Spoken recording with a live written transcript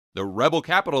The Rebel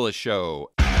Capitalist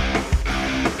Show.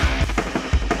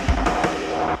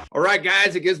 All right,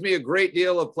 guys, it gives me a great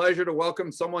deal of pleasure to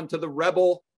welcome someone to the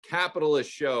Rebel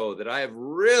Capitalist Show that I have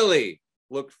really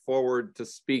looked forward to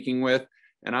speaking with.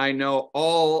 And I know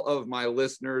all of my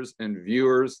listeners and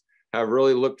viewers have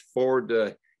really looked forward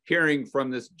to hearing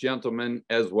from this gentleman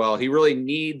as well. He really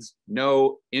needs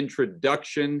no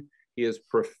introduction. He is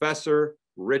Professor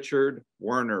Richard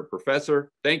Werner.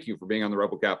 Professor, thank you for being on the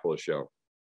Rebel Capitalist Show.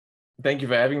 Thank you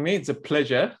for having me. It's a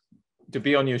pleasure to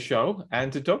be on your show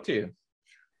and to talk to you.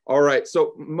 All right.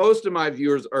 So most of my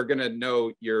viewers are going to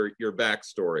know your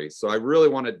backstory. So I really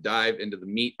want to dive into the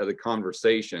meat of the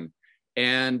conversation.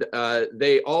 And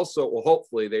they also, well,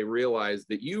 hopefully they realize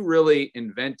that you really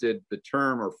invented the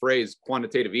term or phrase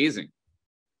quantitative easing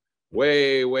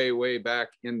way, way, way back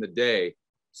in the day.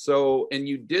 So, and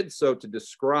you did so to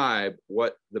describe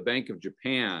what the Bank of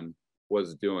Japan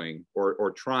was doing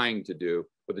or trying to do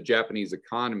with the Japanese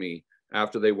economy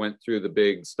after they went through the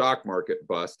big stock market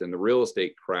bust and the real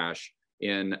estate crash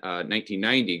in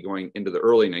 1990, going into the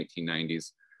early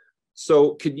 1990s.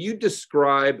 So could you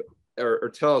describe or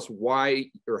tell us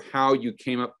why or how you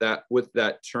came up with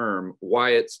that term,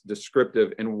 why it's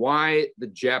descriptive, and why the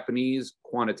Japanese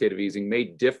quantitative easing may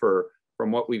differ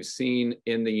from what we've seen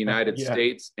in the United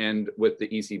States and with the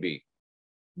ECB?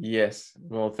 Yes.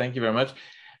 Well, thank you very much.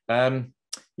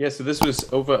 So this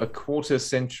was over a quarter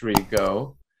century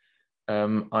ago.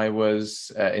 I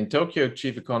was in Tokyo,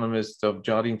 chief economist of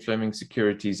Jardine Fleming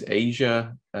Securities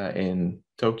Asia in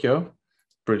Tokyo,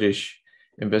 British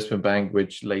investment bank,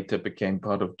 which later became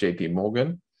part of JP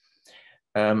Morgan.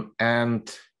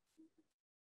 And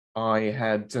I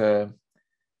had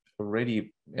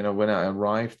already, when I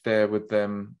arrived there with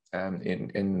them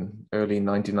in early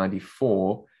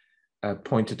 1994,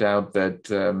 pointed out that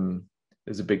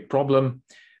there's a big problem,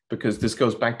 because this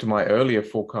goes back to my earlier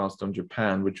forecast on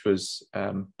Japan, which was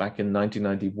back in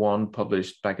 1991,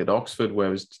 published back at Oxford,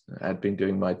 where I had been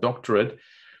doing my doctorate.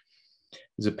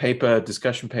 There's a paper,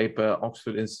 discussion paper,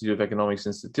 Oxford Institute of Economics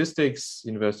and Statistics,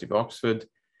 University of Oxford,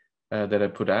 that I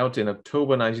put out in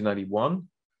October 1991.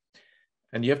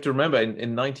 And you have to remember,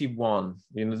 in 91,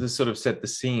 this sort of set the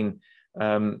scene.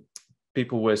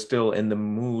 People were still in the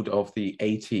mood of the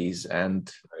 80s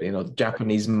and,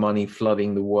 Japanese money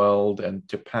flooding the world, and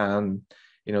Japan,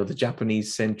 the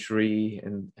Japanese century.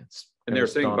 And they're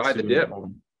saying buy the dip.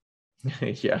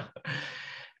 Yeah.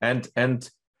 And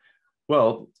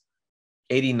well,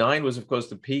 89 was, of course,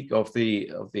 the peak of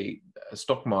the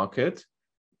stock market.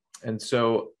 And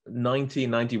so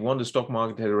 1991, the stock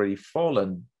market had already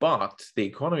fallen, but the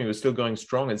economy was still going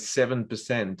strong at 7%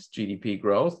 GDP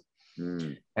growth.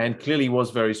 And clearly was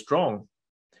very strong.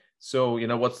 So,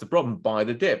 what's the problem? Buy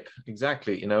the dip.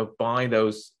 Exactly. Buy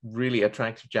those really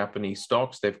attractive Japanese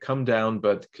stocks. They've come down,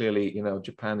 but clearly,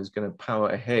 Japan is going to power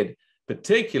ahead,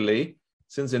 particularly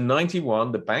since in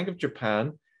 91, the Bank of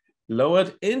Japan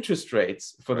lowered interest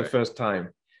rates for the first time.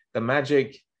 The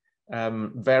magic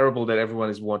variable that everyone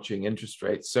is watching, interest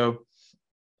rates. So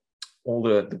all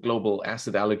the global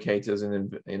asset allocators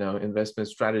and, investment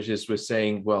strategists were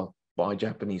saying, well, buy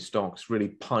Japanese stocks, really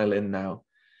pile in now.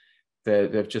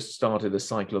 They've just started a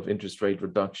cycle of interest rate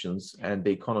reductions and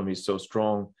the economy is so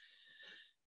strong.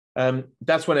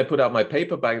 That's when I put out my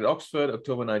paper back at Oxford,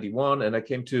 October 91, and I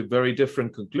came to very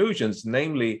different conclusions.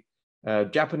 Namely,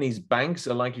 Japanese banks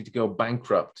are likely to go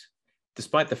bankrupt,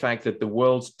 despite the fact that the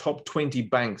world's top 20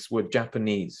 banks were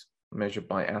Japanese, measured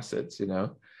by assets, They're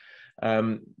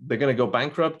going to go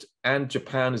bankrupt, and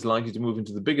Japan is likely to move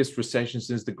into the biggest recession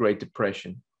since the Great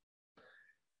Depression.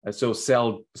 So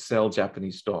sell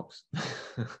Japanese stocks.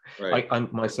 Right. I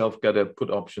myself got a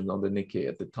put option on the Nikkei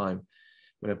at the time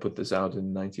when I put this out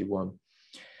in 91.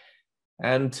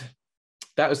 And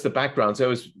that was the background. So I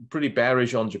was pretty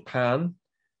bearish on Japan.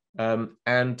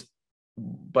 And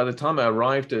by the time I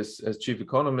arrived as chief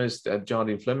economist at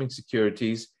Jardine Fleming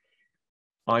Securities,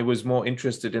 I was more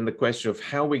interested in the question of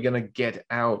how we're going to get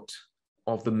out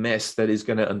of the mess that is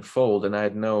going to unfold. And I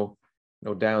had no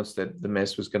doubts that the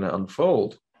mess was going to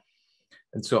unfold.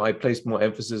 And so I placed more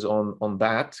emphasis on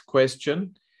that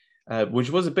question, which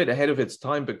was a bit ahead of its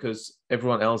time because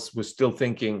everyone else was still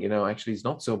thinking, actually it's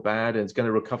not so bad and it's going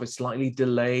to recover, slightly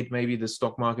delayed, maybe the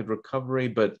stock market recovery,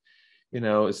 but,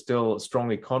 it's still a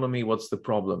strong economy. What's the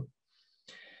problem?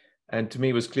 And to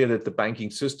me, it was clear that the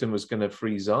banking system was going to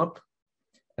freeze up,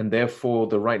 and therefore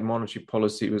the right monetary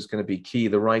policy was going to be key.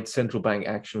 The right central bank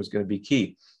action was going to be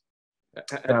key.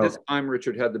 At this time,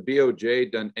 Richard, had the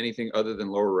BOJ done anything other than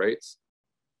lower rates?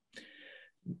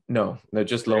 No,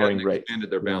 just They lowering hadn't rates.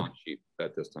 expanded their balance sheet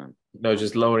at this time. No,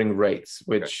 just lowering rates,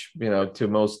 which, to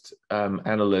most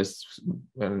analysts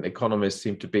and economists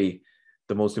seem to be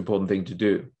the most important thing to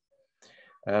do.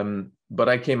 But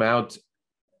I came out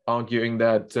arguing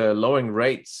that lowering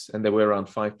rates, and they were around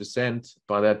 5%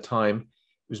 by that time,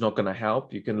 was not going to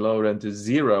help. You can lower them to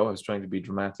 0. I was trying to be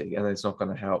dramatic, and it's not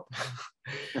going to help.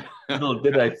 Little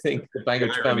did I think the Bank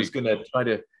of Japan was going to try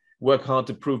to work hard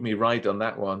to prove me right on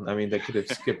that one. I mean, they could have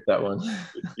skipped that one.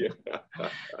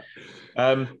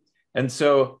 And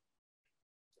so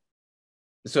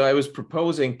I was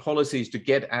proposing policies to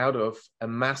get out of a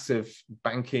massive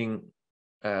banking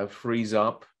freeze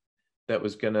up that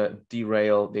was going to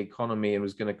derail the economy and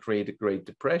was going to create a Great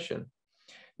Depression.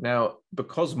 Now,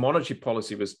 because monetary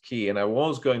policy was key, and I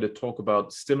was going to talk about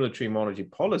stimulatory monetary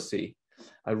policy,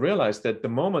 I realized that the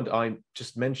moment I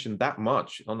just mentioned that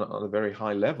much on a very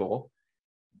high level,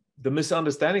 the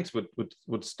misunderstandings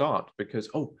would start, because,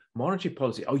 oh, monetary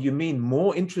policy, oh, you mean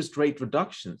more interest rate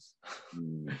reductions?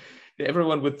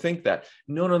 Everyone would think that.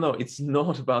 No, it's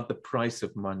not about the price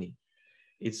of money.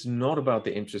 It's not about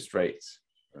the interest rates.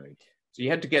 Right. So you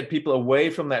had to get people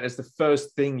away from that as the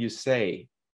first thing you say.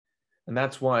 And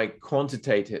that's why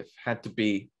quantitative had to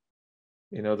be,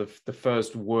 the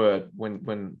first word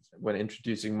when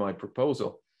introducing my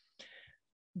proposal.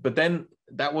 But then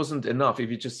that wasn't enough. If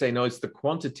you just say, no, it's the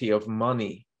quantity of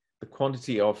money, the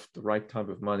quantity of the right type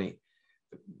of money,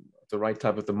 the right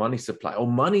type of the money supply. Oh,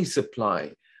 money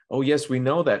supply. Oh, yes, we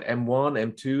know that.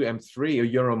 M1, M2,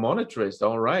 M3, you're a monetarist.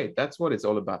 All right, that's what it's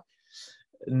all about.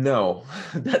 No,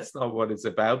 that's not what it's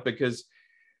about, because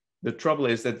the trouble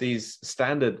is that these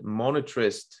standard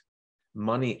monetarist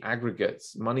money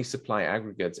aggregates, money supply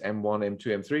aggregates, M1, M2,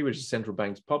 M3, which central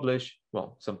banks publish.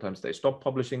 Well, sometimes they stop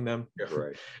publishing them. Yeah,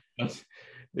 right. But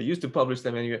they used to publish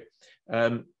them anyway.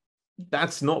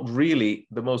 That's not really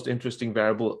the most interesting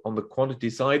variable on the quantity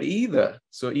side either.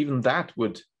 So even that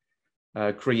would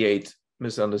create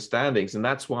misunderstandings. And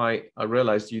that's why I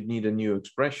realized you'd need a new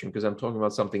expression, because I'm talking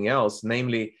about something else,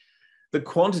 namely the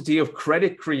quantity of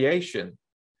credit creation.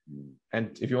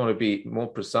 And if you want to be more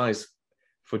precise,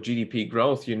 for GDP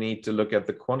growth, you need to look at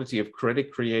the quantity of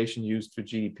credit creation used for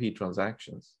GDP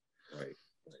transactions. Right.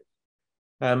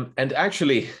 And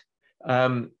actually,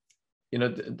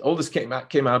 all this came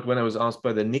out when I was asked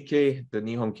by the Nikkei, the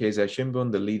Nihon Keizai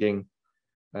Shimbun, the leading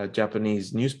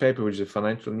Japanese newspaper, which is a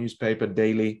financial newspaper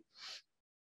daily,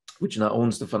 which now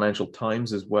owns the Financial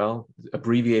Times as well,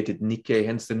 abbreviated Nikkei,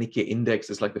 hence the Nikkei index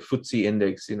is like the FTSE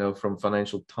index, from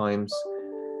Financial Times.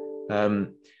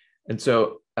 And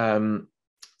so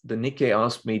the Nikkei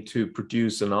asked me to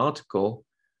produce an article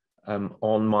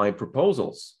on my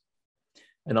proposals.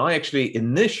 And I actually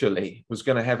initially was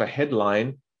going to have a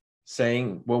headline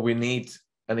saying, well, we need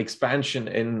an expansion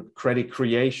in credit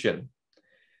creation,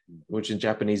 which in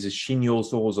Japanese is shinyo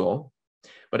sozo.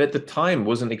 But at the time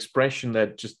was an expression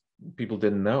that just people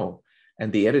didn't know.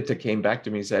 And the editor came back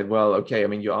to me and said, well, okay, I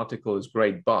mean, your article is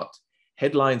great, but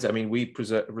headlines, I mean, we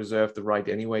reserve the right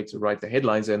anyway to write the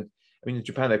headlines. And I mean, in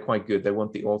Japan, they're quite good. They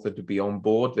want the author to be on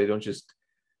board. They don't just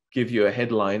give you a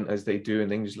headline as they do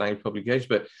in English language publications.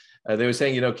 But they were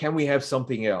saying, can we have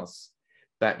something else?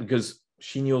 That because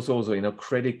shinyo sozo,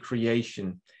 credit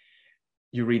creation,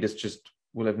 you readers just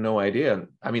will have no idea.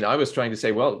 I mean, I was trying to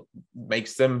say, well,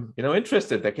 makes them,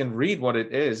 interested. They can read what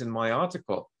it is in my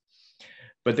article.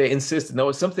 But they insisted, no,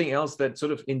 it's something else that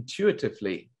sort of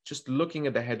intuitively, just looking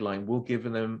at the headline, will give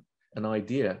them an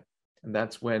idea. And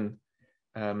that's when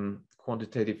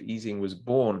quantitative easing was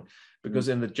born. Because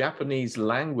in the Japanese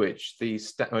language,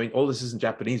 all this is in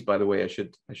Japanese, by the way, I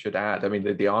should add. I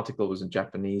mean, the article was in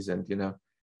Japanese, and,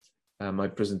 my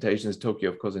presentation is Tokyo,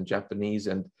 of course, in Japanese,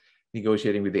 and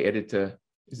negotiating with the editor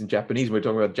is in Japanese. We're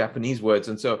talking about Japanese words.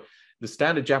 And so the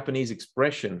standard Japanese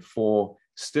expression for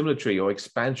stimulatory or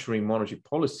expansionary monetary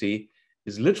policy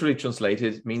is literally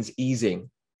translated, means easing,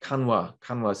 kanwa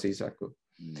seisaku.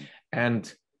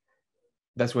 And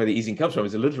that's where the easing comes from.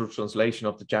 It's a literal translation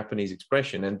of the Japanese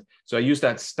expression. And so I use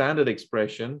that standard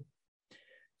expression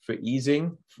for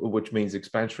easing, which means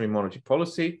expansionary monetary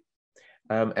policy,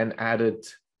 and added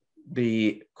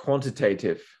the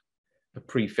quantitative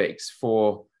prefix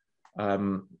for,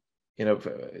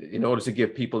 in order to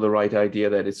give people the right idea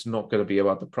that it's not going to be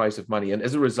about the price of money. And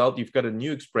as a result, you've got a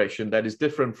new expression that is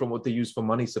different from what they use for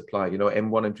money supply. M1,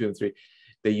 M2, M3,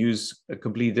 they use a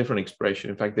completely different expression.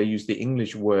 In fact, they use the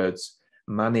English words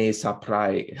money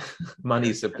supply,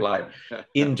 money supply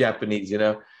in Japanese,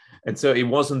 And so it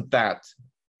wasn't that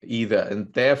either.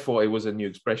 And therefore, it was a new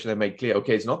expression that made clear,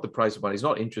 okay, it's not the price of money, it's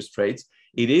not interest rates.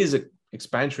 It is an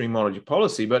expansionary monetary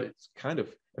policy, but it's kind of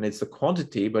And it's the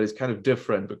quantity, but it's kind of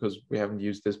different because we haven't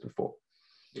used this before.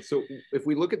 So if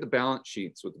we look at the balance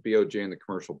sheets with the BOJ and the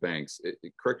commercial banks,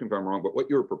 correct me if I'm wrong, but what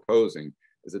you were proposing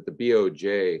is that the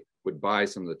BOJ would buy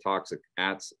some of the toxic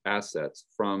assets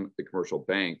from the commercial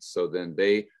banks. So then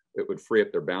it would free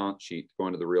up their balance sheet to go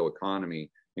into the real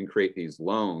economy and create these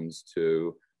loans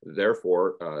to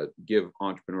therefore give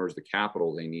entrepreneurs the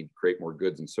capital they need to create more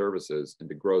goods and services and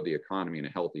to grow the economy in a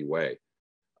healthy way.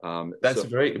 That's a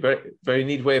very, very, very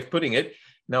neat way of putting it.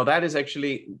 Now, that is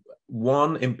actually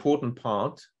one important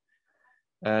part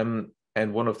and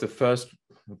one of the first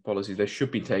policies that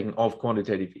should be taken of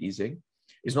quantitative easing.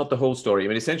 It's not the whole story. I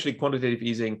mean, essentially, quantitative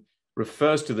easing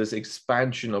refers to this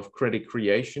expansion of credit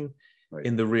creation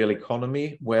in the real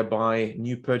economy, whereby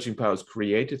new purchasing power is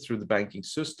created through the banking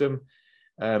system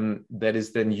that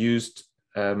is then used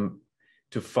to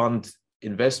fund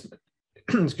investment.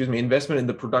 Investment in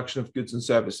the production of goods and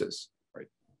services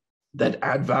that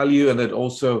add value and that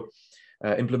also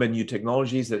implement new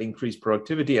technologies that increase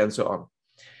productivity and so on.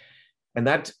 And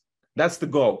that's the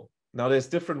goal. Now, there's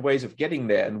different ways of getting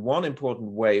there, and one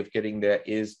important way of getting there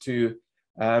is to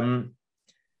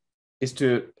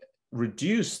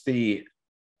reduce the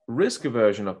risk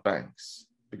aversion of banks,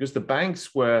 because the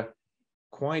banks were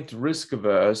quite risk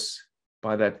averse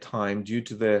by that time due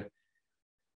to the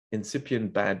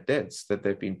incipient bad debts that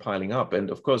they've been piling up. And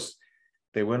of course,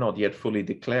 they were not yet fully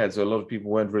declared, so a lot of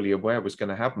people weren't really aware it was going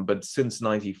to happen. But since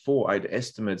 '94, I had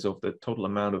estimates of the total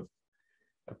amount of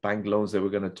bank loans that were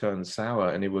going to turn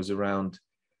sour, and it was around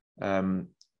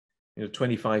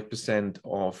 25%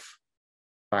 of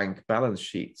bank balance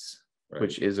sheets,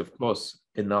 which is, of course,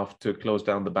 enough to close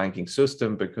down the banking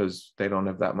system because they don't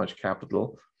have that much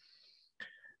capital.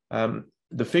 The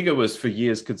figure was for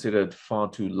years considered far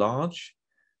too large.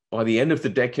 By the end of the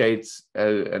decades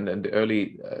and the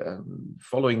early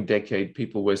following decade,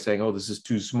 people were saying, oh, this is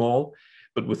too small.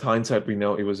 But with hindsight, we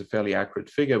know it was a fairly accurate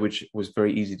figure, which was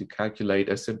very easy to calculate.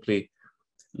 I simply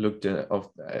looked at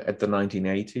the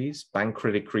 1980s, bank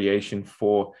credit creation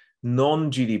for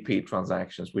non-GDP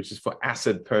transactions, which is for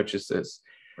asset purchases,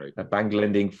 bank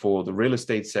lending for the real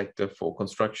estate sector, for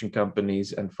construction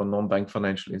companies, and for non-bank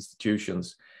financial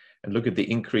institutions. And look at the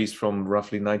increase from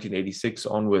roughly 1986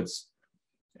 onwards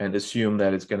and assume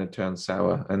that it's going to turn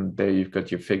sour. And there you've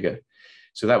got your figure.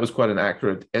 So that was quite an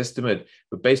accurate estimate.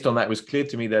 But based on that, it was clear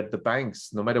to me that the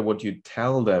banks, no matter what you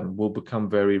tell them, will become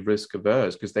very risk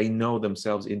averse because they know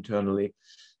themselves internally,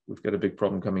 we've got a big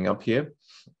problem coming up here.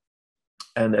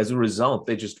 And as a result,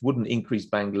 they just wouldn't increase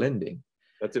bank lending.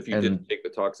 That's if you didn't take the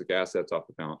toxic assets off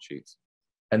the balance sheets.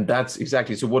 And that's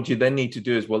exactly. So what you then need to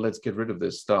do is, well, let's get rid of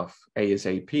this stuff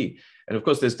ASAP. And of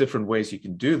course, there's different ways you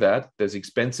can do that. There's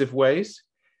expensive ways.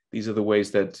 These are the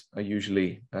ways that are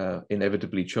usually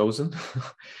inevitably chosen.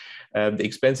 The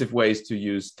expensive ways to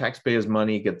use taxpayers'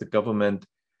 money, get the government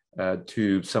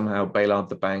to somehow bail out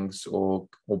the banks or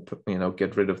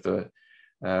get rid of the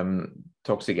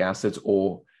toxic assets,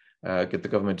 or get the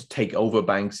government to take over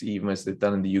banks, even as they've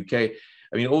done in the UK.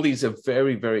 I mean, all these are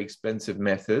very, very expensive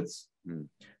methods,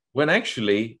 when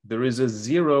actually there is a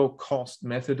zero-cost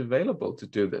method available to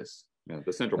do this. Yeah,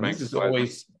 the central bank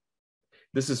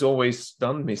This has always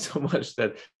stunned me so much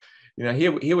that,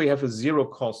 here we have a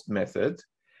zero-cost method,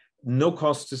 no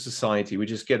cost to society. We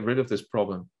just get rid of this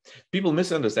problem. People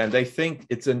misunderstand. They think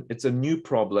it's a new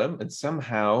problem, and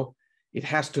somehow it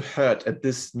has to hurt at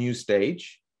this new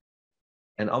stage,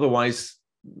 and otherwise,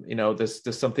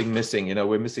 there's something missing.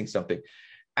 We're missing something.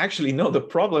 Actually, no. The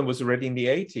problem was already in the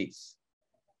 80s,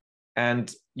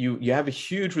 and you have a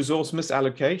huge resource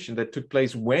misallocation that took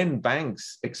place when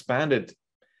banks expanded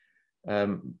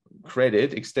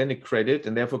extended credit,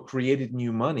 and therefore created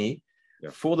new money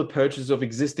for the purchase of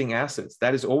existing assets.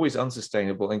 That is always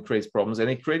unsustainable and creates problems, and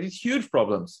it created huge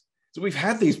problems. So we've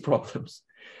had these problems.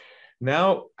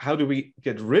 Now, how do we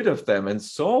get rid of them and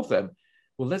solve them?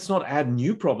 Well, let's not add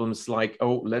new problems like,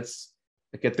 let's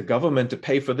get the government to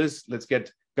pay for this. Let's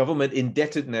get government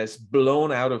indebtedness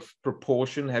blown out of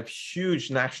proportion, have huge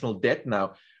national debt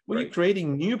now. Well, you're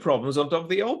creating new problems on top of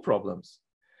the old problems.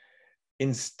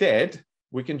 Instead,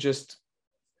 we can just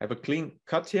have a clean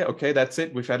cut here. Okay, that's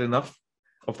it. We've had enough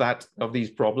of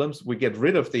these problems. We get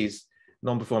rid of these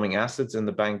non-performing assets in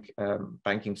the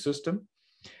banking system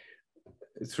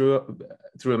through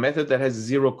a method that has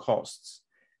zero costs.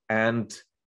 And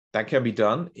that can be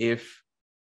done if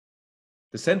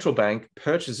the central bank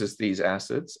purchases these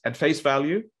assets at face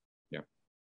value,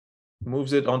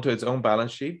 moves it onto its own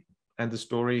balance sheet, and the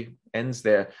story ends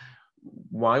there.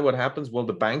 Why? What happens? Well,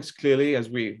 the banks clearly, as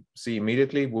we see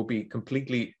immediately, will be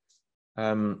completely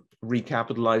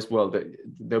recapitalized, well,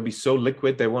 they'll be so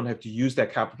liquid, they won't have to use their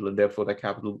capital, and therefore their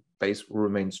capital base will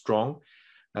remain strong.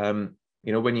 When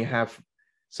you have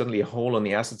suddenly a hole on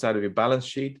the asset side of your balance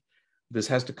sheet, this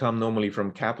has to come normally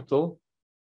from capital,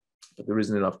 but there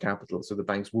isn't enough capital, so the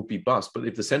banks would be bust. But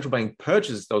if the central bank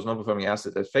purchases those non-performing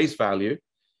assets at face value,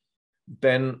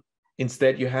 then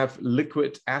instead you have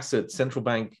liquid assets, central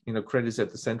bank, credits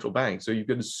at the central bank. So you've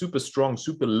got a super strong,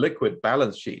 super liquid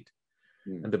balance sheet.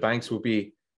 And the banks will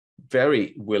be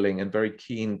very willing and very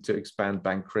keen to expand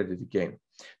bank credit again.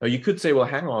 Now you could say, well,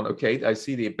 hang on, okay, I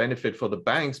see the benefit for the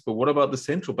banks, but what about the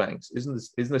central banks? Isn't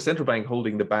the central bank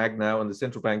holding the bag now, and the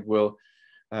central bank will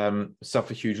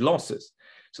suffer huge losses?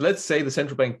 So let's say the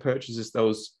central bank purchases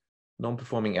those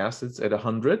non-performing assets at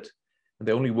 100, and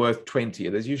they're only worth 20.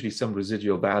 There's usually some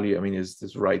residual value. I mean,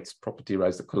 there's rights, property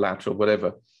rights, the collateral,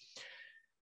 whatever.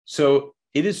 So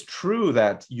it is true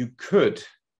that you could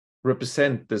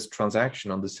represent this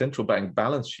transaction on the central bank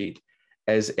balance sheet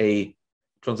as a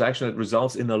transaction that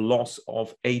results in a loss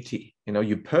of 80.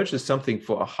 You purchase something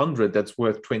for 100 that's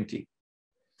worth 20.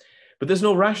 But there's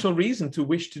no rational reason to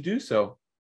wish to do so.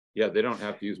 Yeah, they don't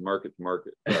have to use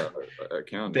market-to-market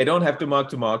accounting. They don't have to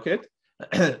mark-to-market,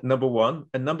 number one.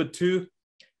 And number two,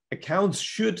 accounts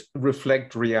should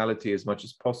reflect reality as much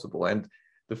as possible. And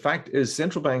the fact is,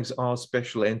 central banks are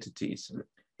special entities.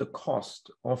 The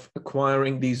cost of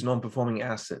acquiring these non-performing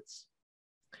assets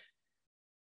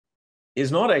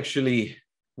is not actually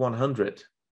 100.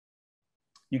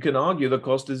 You can argue the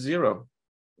cost is 0.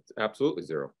 It's absolutely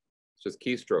 0. It's just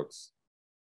keystrokes.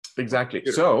 Exactly.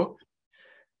 So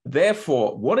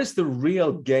therefore, what is the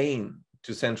real gain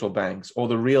to central banks, or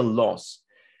the real loss?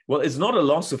 Well, it's not a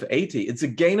loss of 80, it's a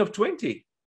gain of 20.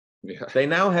 Yeah. They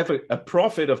now have a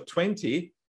profit of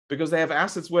 20 because they have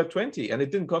assets worth 20, and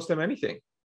it didn't cost them anything.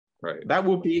 Right.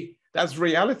 That's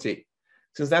reality.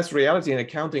 Since that's reality, and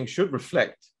accounting should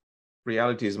reflect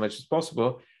reality as much as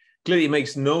possible, clearly it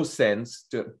makes no sense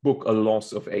to book a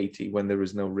loss of 80 when there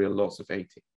is no real loss of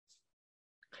 80.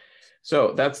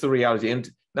 So that's the reality. And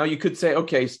now you could say,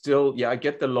 okay, still, yeah, I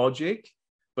get the logic,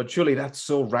 but surely that's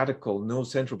so radical. No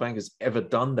central bank has ever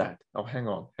done that. Oh, hang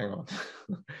on.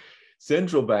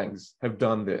 Central banks have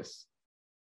done this.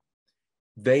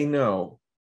 They know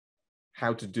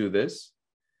how to do this.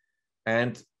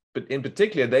 But in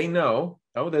particular, they know,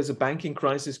 there's a banking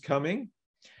crisis coming.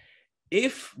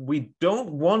 If we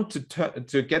don't want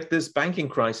to get this banking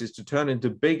crisis to turn into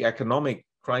big economic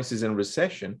crisis and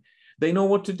recession, they know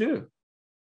what to do.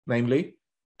 Namely,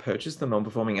 purchase the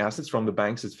non-performing assets from the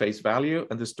banks at face value,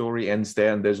 and the story ends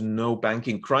there, and there's no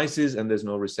banking crisis and there's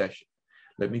no recession.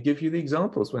 Let me give you the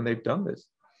examples when they've done this.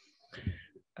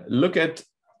 Look at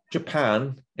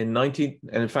Japan and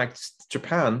in fact,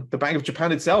 Japan, the Bank of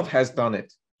Japan itself has done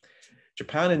it.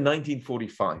 Japan in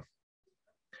 1945.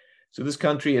 So this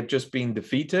country had just been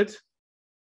defeated.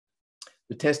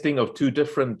 The testing of 2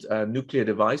 different nuclear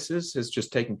devices has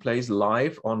just taken place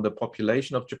live on the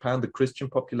population of Japan, the Christian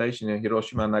population in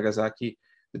Hiroshima and Nagasaki,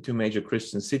 the 2 major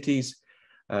Christian cities.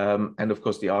 And of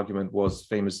course, the argument was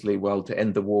famously, well, to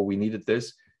end the war, we needed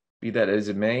this. Be that as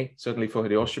it may, certainly for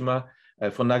Hiroshima.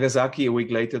 For Nagasaki, a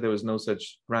week later, there was no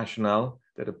such rationale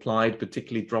that applied,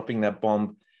 particularly dropping that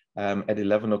bomb at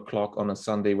 11 o'clock on a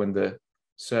Sunday when the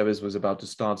service was about to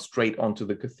start, straight onto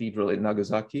the cathedral in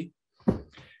Nagasaki.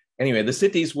 Anyway, the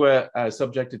cities were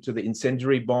subjected to the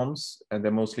incendiary bombs, and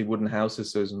they're mostly wooden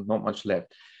houses, so there's not much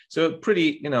left. So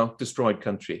pretty, destroyed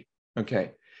country.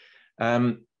 Okay.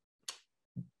 And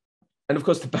of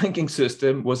course, the banking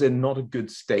system was in not a good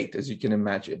state, as you can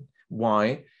imagine.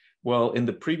 Why? Well, in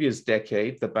the previous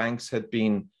decade, the banks had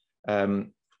been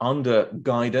under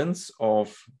guidance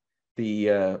of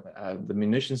the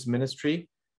munitions ministry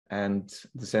and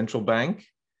the central bank,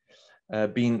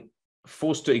 being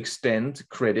forced to extend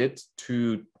credit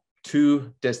to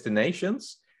 2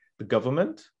 destinations: the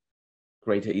government,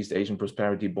 Greater East Asian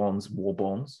Prosperity Bonds, war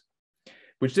bonds,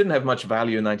 which didn't have much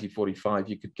value in 1945.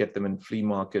 You could get them in flea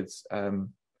markets.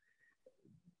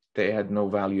 They had no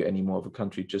value anymore. The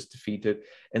country just defeated.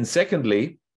 And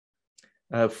secondly,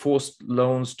 forced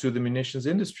loans to the munitions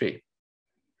industry.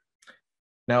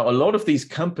 Now, a lot of these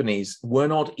companies were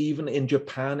not even in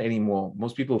Japan anymore.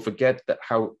 Most people forget that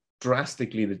how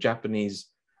drastically the Japanese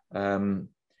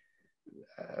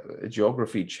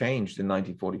geography changed in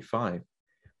 1945.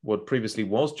 What previously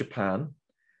was Japan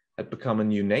had become a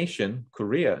new nation,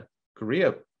 Korea.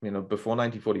 Korea, before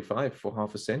 1945, for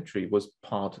half a century, was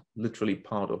literally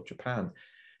part of Japan,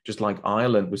 just like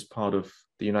Ireland was part of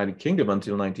the United Kingdom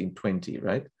until 1920,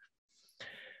 right?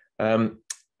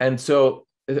 And so,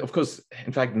 of course,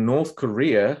 in fact, North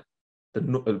Korea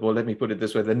well, let me put it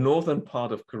this way, the northern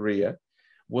part of Korea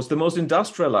was the most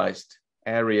industrialized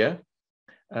area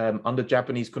under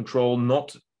Japanese control,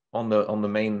 not on the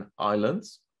main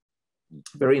islands,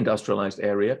 very industrialized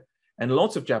area. And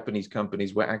lots of Japanese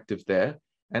companies were active there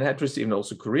and had received, and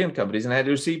also Korean companies, and had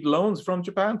received loans from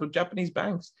Japan, from Japanese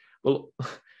banks. Well,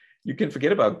 you can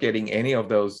forget about getting any of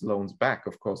those loans back,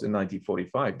 of course, in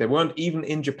 1945. They weren't even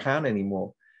in Japan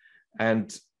anymore.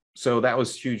 And so that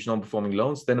was huge non-performing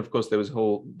loans. Then, of course, there was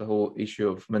the whole issue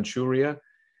of Manchuria,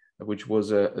 which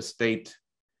was a state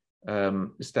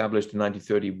established in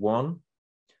 1931,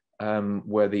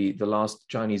 where the last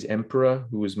Chinese emperor,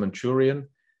 who was Manchurian,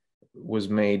 was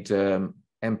made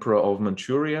emperor of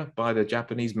Manchuria by the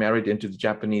Japanese, married into the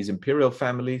Japanese imperial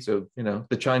family. So, you know,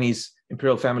 the Chinese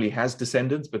imperial family has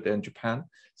descendants, but they're in Japan.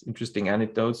 It's interesting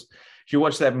anecdotes. If you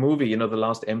watch that movie, you know, The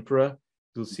Last Emperor,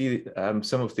 you'll see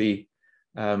some of the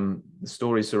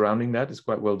stories surrounding that. It's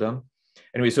quite well done.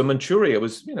 Anyway, so Manchuria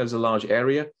was, you know, it's a large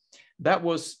area. That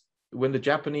was when the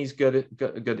Japanese got in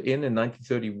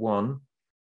 1931.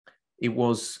 It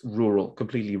was rural,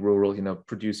 completely rural, you know,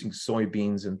 producing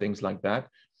soybeans and things like that.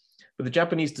 But the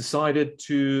Japanese decided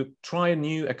to try a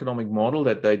new economic model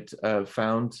that they'd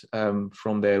found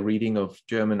from their reading of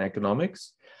German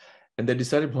economics. And they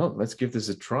decided, well, let's give this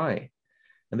a try.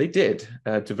 And they did,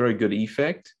 to very good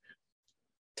effect.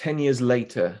 10 years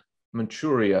later,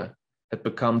 Manchuria had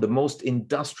become the most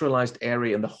industrialized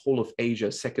area in the whole of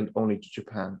Asia, second only to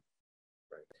Japan.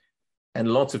 Right.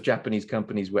 And lots of Japanese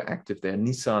companies were active there.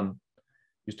 Nissan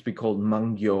used to be called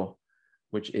Mangyo,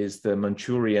 which is the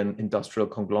Manchurian industrial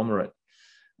conglomerate,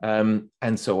 and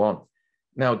so on.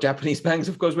 Now, Japanese banks,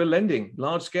 of course, were lending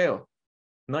large scale.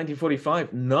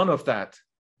 1945, none of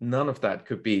that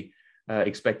could be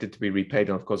expected to be repaid,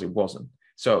 and of course, it wasn't.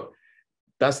 So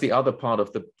that's the other part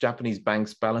of the Japanese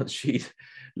bank's balance sheet,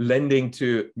 lending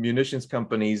to munitions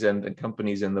companies and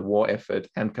companies in the war effort,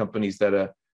 and companies that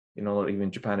are, you know, not even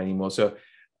in Japan anymore. So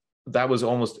that was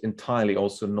almost entirely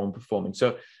also non-performing.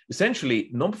 So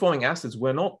essentially, non-performing assets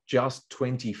were not just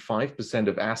 25%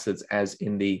 of assets as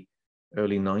in the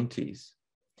early 90s.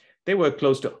 They were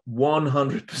close to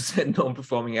 100%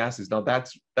 non-performing assets. Now,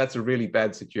 that's a really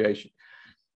bad situation.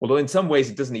 Although in some ways,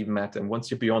 it doesn't even matter. And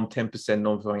once you're beyond 10%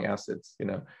 non-performing assets, you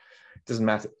know, it doesn't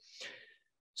matter.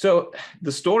 So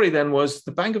the story then was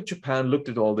the Bank of Japan looked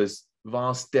at all this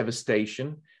vast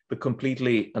devastation, the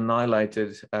completely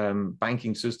annihilated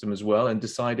banking system as well, and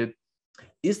decided,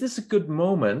 is this a good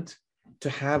moment to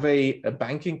have a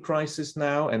banking crisis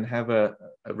now and have a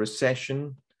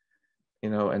recession, you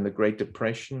know, and the Great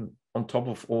Depression on top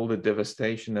of all the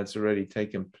devastation that's already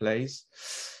taken place?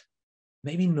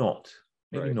 Maybe not.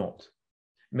 Maybe right. Not.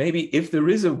 Maybe if there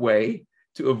is a way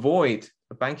to avoid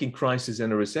a banking crisis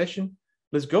and a recession,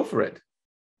 let's go for it.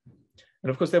 And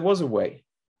of course, there was a way.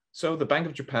 So the Bank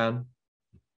of Japan,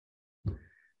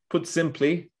 put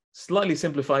simply, slightly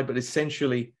simplified, but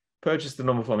essentially purchased the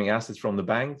non-performing assets from the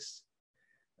banks,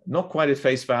 not quite at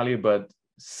face value, but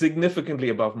significantly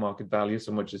above market value,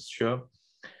 so much is sure.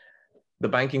 The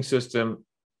banking system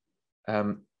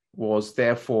was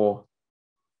therefore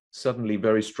suddenly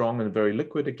very strong and very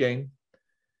liquid again.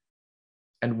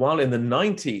 And while in the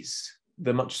 90s,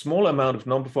 the much smaller amount of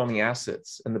non-performing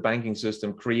assets in the banking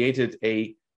system created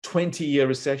a 20-year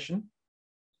recession,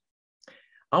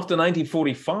 after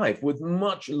 1945, with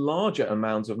much larger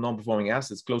amounts of non-performing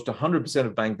assets, close to 100%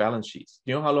 of bank balance sheets.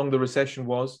 You know how long the recession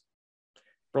was?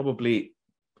 Probably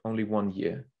only 1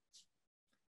 year.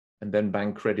 And then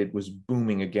bank credit was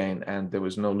booming again, and there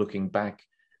was no looking back.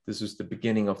 This was the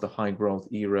beginning of the high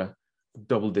growth era,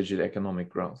 double-digit economic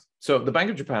growth. So the Bank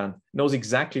of Japan knows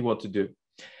exactly what to do.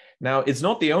 Now, it's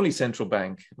not the only central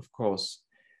bank, of course.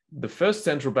 The first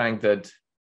central bank that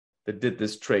did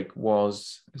this trick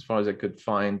was, as far as I could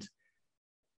find,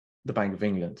 the Bank of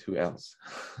England. Who else?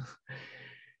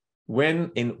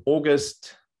 When in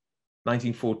August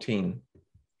 1914,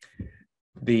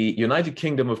 the United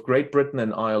Kingdom of Great Britain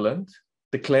and Ireland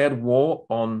declared war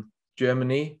on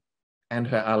Germany and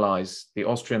her allies, the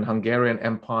Austrian-Hungarian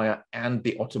Empire and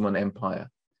the Ottoman Empire.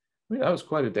 I mean, that was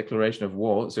quite a declaration of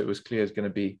war, so it was clear it's going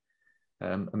to be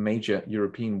a major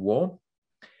European war.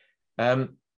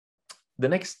 The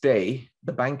next day,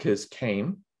 the bankers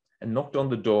came and knocked on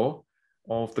the door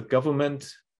of the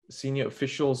government, senior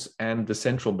officials, and the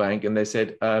central bank, and they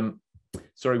said,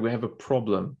 sorry, we have a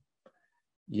problem.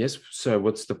 Yes, sir,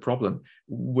 what's the problem?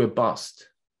 We're bust.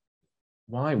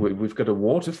 Why? We've got a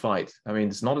war to fight. I mean,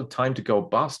 it's not a time to go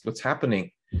bust. What's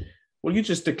happening? Well, you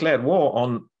just declared war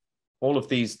on all of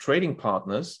these trading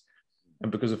partners.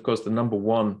 And because, of course, the number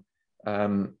one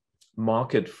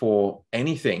market for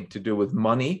anything to do with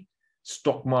money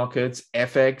stock markets,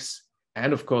 FX,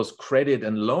 and of course, credit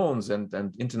and loans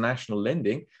and international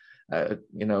lending,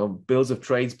 bills of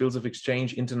trades, bills of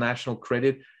exchange, international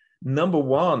credit. Number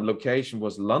one location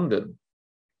was London.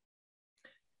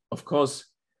 Of course,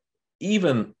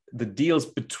 even the deals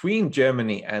between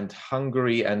Germany and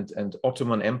Hungary and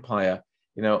Ottoman Empire,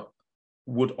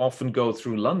 would often go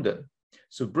through London.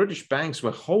 So British banks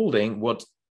were holding what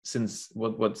since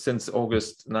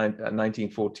August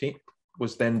 1914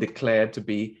 was then declared to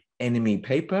be enemy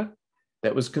paper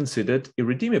that was considered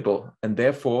irredeemable, and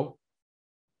therefore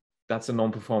that's a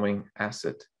non-performing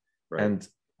asset. Right. And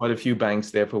quite a few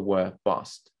banks therefore were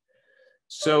bust.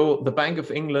 So the Bank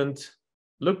of England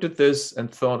looked at this and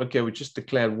thought, okay, we just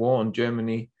declared war on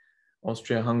Germany,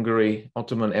 Austria-Hungary,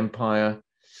 Ottoman Empire.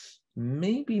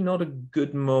 Maybe not a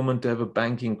good moment to have a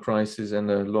banking crisis and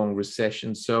a long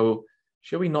recession. So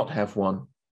shall we not have one?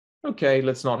 Okay,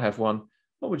 let's not have one.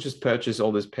 Well, we'll just purchase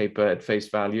all this paper at face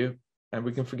value and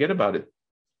we can forget about it.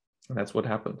 And that's what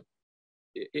happened.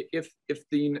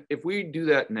 If we do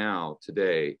that now,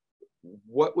 today,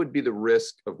 what would be the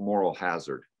risk of moral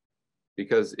hazard?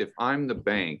 Because if I'm the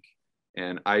bank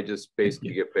and I just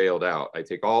basically get bailed out, I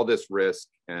take all this risk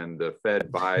and the Fed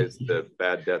buys the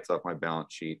bad debts off my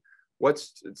balance sheet. I'd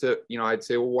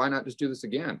say, well, why not just do this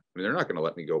again? I mean, they're not going to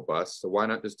let me go bust. So why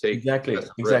not just take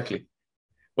exactly.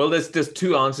 Well, there's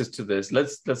two answers to this.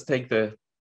 Let's take the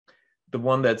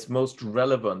one that's most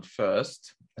relevant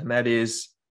first, and that is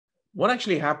what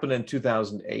actually happened in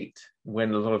 2008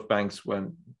 when a lot of banks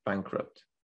went bankrupt.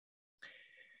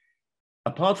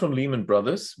 Apart from Lehman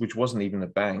Brothers, which wasn't even a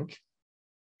bank,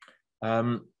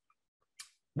 the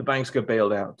banks got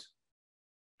bailed out.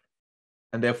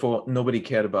 And therefore, nobody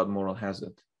cared about moral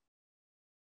hazard.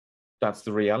 That's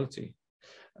the reality.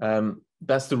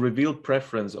 That's the revealed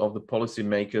preference of the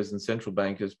policymakers and central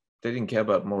bankers. They didn't care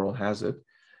about moral hazard.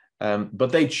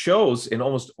 But they chose, in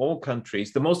almost all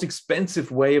countries, the most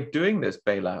expensive way of doing this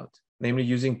bailout, namely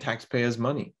using taxpayers'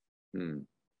 money.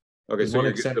 Okay, so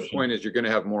the point is you're going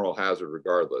to have moral hazard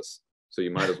regardless. So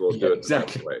you might as well do it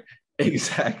exactly. that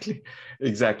way.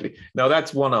 Exactly. Now,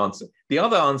 that's one answer. The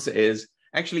other answer is,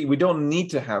 actually, we don't need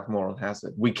to have moral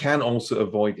hazard. We can also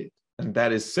avoid it. And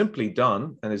that is simply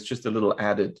done. And it's just a little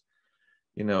added,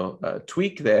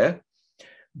 tweak there.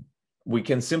 We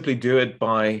can simply do it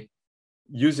by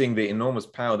using the enormous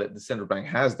power that the central bank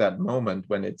has that moment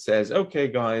when it says, okay,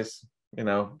 guys,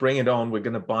 bring it on. We're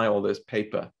going to buy all this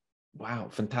paper. Wow,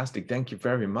 fantastic. Thank you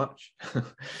very much.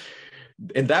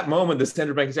 In that moment, the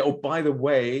central bank can say, oh, by the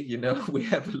way, we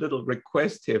have a little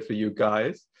request here for you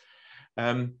guys.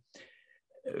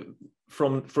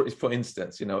 For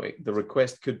instance, the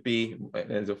request could be,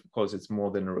 and of course, it's more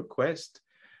than a request.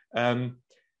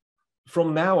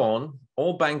 From now on,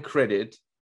 all bank credit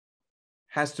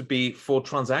has to be for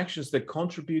transactions that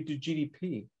contribute to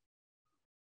GDP.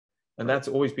 And that's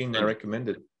always been my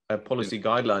recommended policy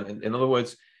guideline. In other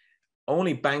words,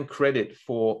 only bank credit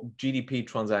for GDP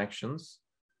transactions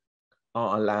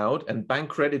are allowed, and bank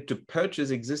credit to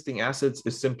purchase existing assets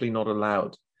is simply not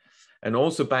allowed. And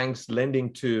also banks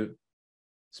lending to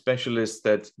specialists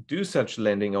that do such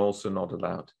lending are also not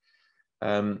allowed.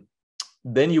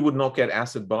 Then you would not get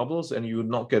asset bubbles and you would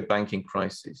not get banking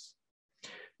crises.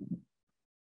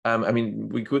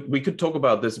 We could talk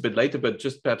about this a bit later, but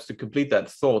just perhaps to complete that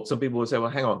thought, some people will say, well,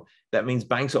 hang on, that means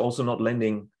banks are also not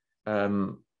lending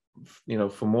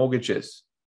for mortgages.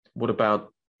 What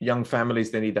about young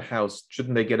families, they need a house?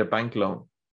 Shouldn't they get a bank loan?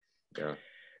 Yeah.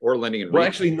 Or lending in well,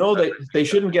 actually, no, they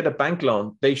shouldn't get a bank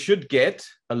loan. They should get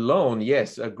a loan.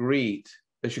 Yes, agreed.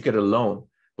 They should get a loan.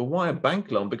 But why a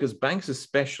bank loan? Because banks are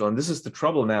special. And this is the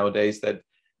trouble nowadays, that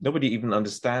nobody even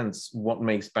understands what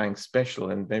makes banks special.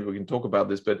 And maybe we can talk about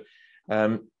this, but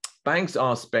banks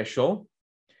are special.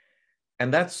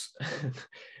 And that's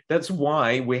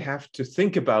why we have to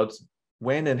think about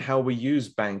when and how we use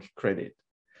bank credit.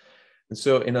 And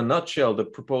so in a nutshell, the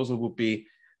proposal would be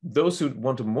those who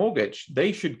want a mortgage,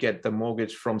 they should get the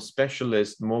mortgage from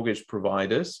specialist mortgage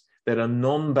providers that are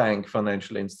non-bank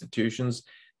financial institutions,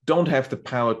 don't have the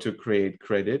power to create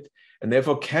credit, and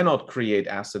therefore cannot create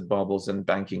asset bubbles and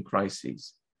banking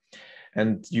crises.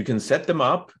 And you can set them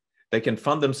up. They can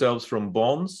fund themselves from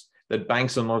bonds that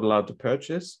banks are not allowed to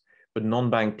purchase, but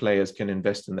non-bank players can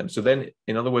invest in them. So then,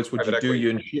 in other words, what you do, you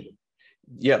ensure,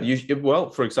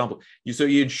 for example,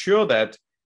 you ensure that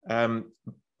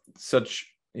such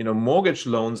mortgage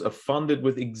loans are funded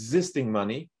with existing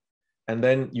money, and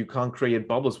then you can't create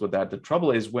bubbles with that. The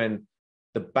trouble is when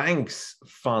the banks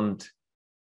fund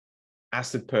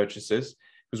asset purchases,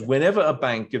 Because whenever a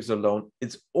bank gives a loan,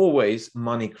 it's always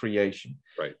money creation.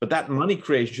 Right. But that money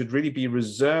creation should really be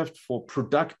reserved for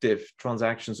productive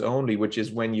transactions only, which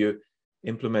is when you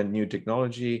implement new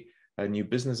technology, new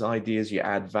business ideas, you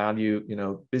add value,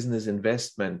 business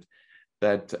investment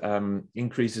that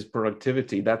increases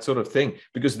productivity, that sort of thing.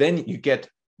 Because then you get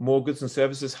more goods and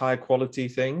services, higher quality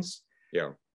things. Yeah.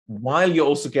 While you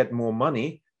also get more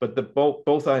money, but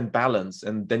both are in balance,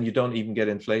 and then you don't even get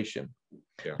inflation.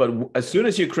 Yeah. But as soon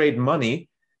as you create money,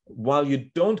 while you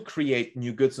don't create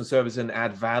new goods and services and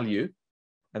add value,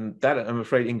 and that I'm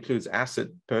afraid includes asset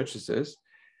purchases,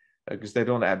 because they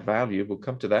don't add value. We'll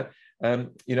come to that.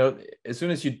 As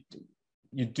soon as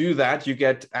you do that, you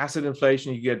get asset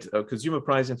inflation, you get consumer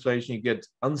price inflation, you get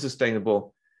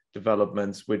unsustainable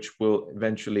developments, which will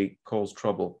eventually cause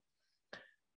trouble.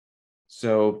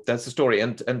 So that's the story.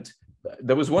 And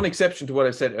there was one exception to what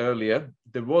I said earlier.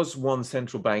 There was one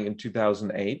central bank in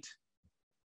 2008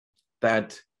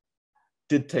 that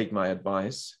did take my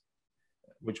advice,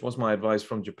 which was my advice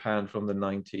from Japan from the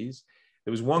 90s.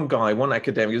 There was one guy, one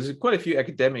academic. There's quite a few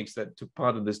academics that took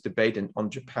part in this debate on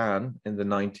Japan in the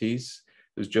 90s.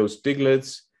 There was Joe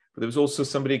Stiglitz, but there was also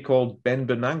somebody called Ben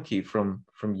Bernanke from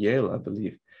Yale, I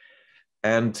believe.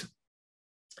 And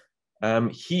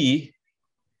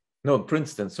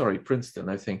Princeton,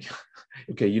 I think.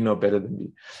 Okay, you know better than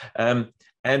me.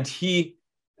 And he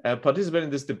participated in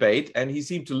this debate, and he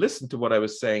seemed to listen to what I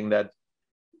was saying, that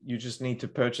you just need to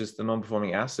purchase the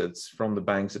non-performing assets from the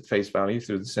banks at face value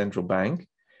through the central bank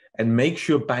and make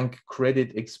sure bank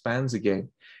credit expands again.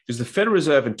 Because the Federal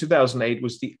Reserve in 2008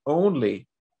 was the only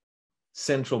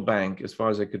central bank, as far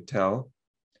as I could tell,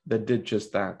 that did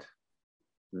just that.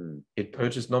 It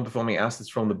purchased non-performing assets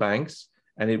from the banks,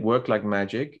 and it worked like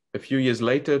magic. A few years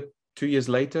later, 2 years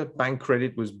later, bank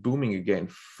credit was booming again,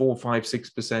 4, 5,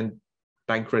 6%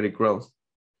 bank credit growth.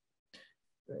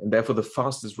 And therefore, the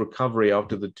fastest recovery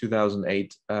after the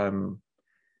 2008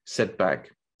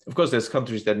 setback. Of course, there's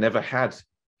countries that never had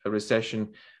a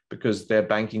recession because their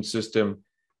banking system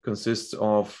consists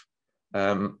of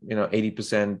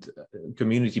 80%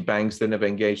 community banks that never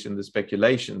engaged in the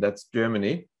speculation. That's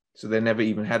Germany. So they never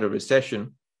even had a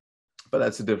recession. But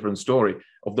that's a different story.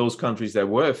 Of those countries that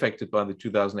were affected by the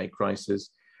 2008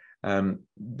 crisis,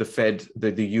 the Fed,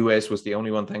 the US was the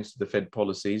only one, thanks to the Fed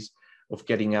policies, of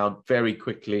getting out very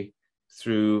quickly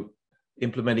through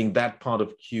implementing that part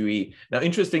of QE. Now,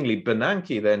 interestingly,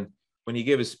 Bernanke then, when he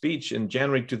gave a speech in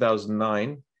January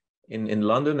 2009 in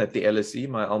London at the LSE,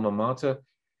 my alma mater,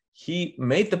 he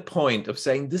made the point of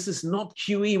saying, this is not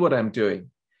QE what I'm doing,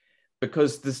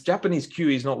 because this Japanese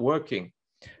QE is not working.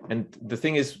 And the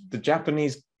thing is, the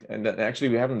Japanese, and actually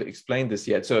we haven't explained this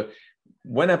yet. So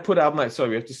when I put out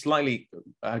we have to slightly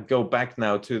go back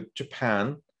now to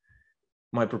Japan.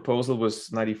 My proposal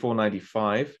was 94,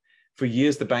 95. For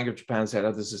years, the Bank of Japan said,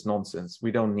 oh, this is nonsense.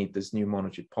 We don't need this new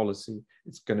monetary policy.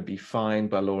 It's going to be fine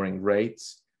by lowering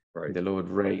rates. Right. They lowered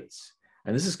rates.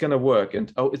 And this is going to work.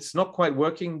 And, it's not quite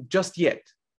working just yet.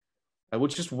 I will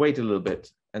just wait a little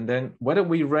bit. And then why don't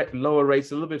we lower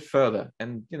rates a little bit further?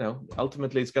 And,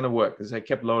 ultimately it's going to work, because I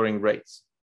kept lowering rates.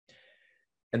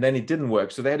 And then it didn't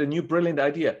work. So they had a new brilliant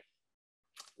idea.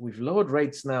 We've lowered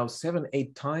rates now 7,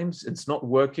 8 times. It's not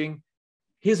working.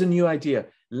 Here's a new idea.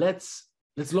 Let's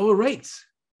lower rates.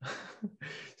 So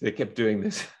they kept doing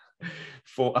this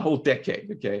for a whole decade,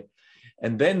 okay?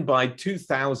 And then by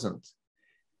 2000,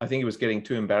 I think it was getting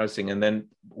too embarrassing. And then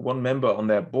one member on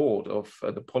their board of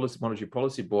the monetary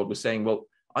policy board was saying, well,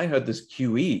 I heard this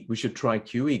QE. We should try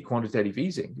QE, quantitative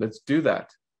easing. Let's do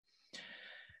that.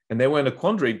 And they were in a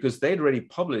quandary because they'd already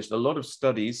published a lot of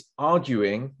studies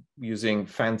arguing, using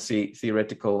fancy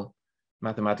theoretical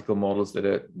mathematical models that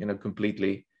are,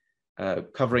 completely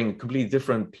covering completely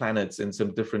different planets in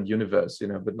some different universe,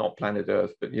 but not planet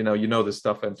Earth, but you know the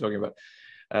stuff I'm talking about.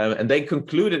 And they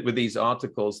concluded with these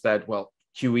articles that, well,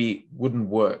 QE wouldn't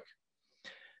work.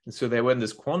 And so they were in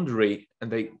this quandary,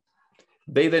 and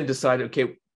they then decided,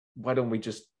 okay, why don't we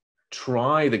just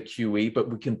try the QE, but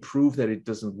we can prove that it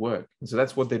doesn't work. And so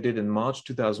that's what they did in March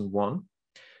 2001.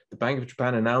 The Bank of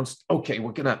Japan announced, okay,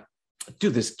 we're going to do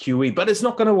this QE, but it's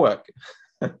not going to work.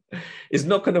 It's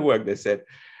not going to work, they said.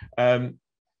 But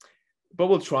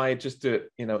we'll try it just to,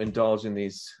 indulge in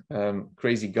these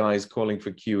crazy guys calling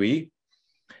for QE.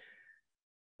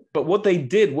 But what they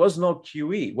did was not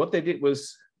QE. What they did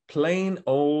was plain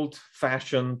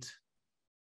old-fashioned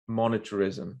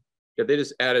monetarism. Yeah, they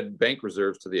just added bank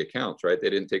reserves to the accounts, right? They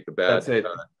didn't take the bad. That's it.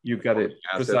 You got it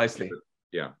precisely.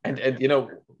 Yeah. And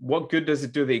what good does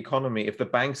it do the economy if the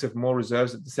banks have more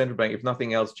reserves at the central bank if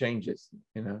nothing else changes?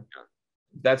 Yeah.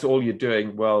 That's all you're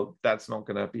doing. Well, that's not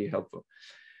going to be helpful.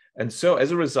 And so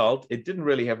as a result, it didn't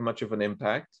really have much of an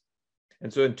impact.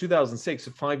 And so in 2006,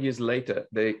 so 5 years later,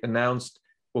 they announced,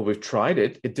 well, we've tried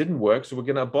it. It didn't work, so we're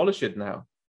going to abolish it now.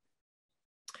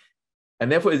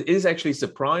 And therefore, it is actually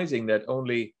surprising that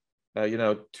only,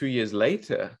 2 years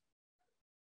later,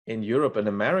 in Europe and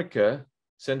America,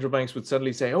 central banks would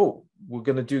suddenly say, oh, we're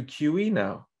going to do QE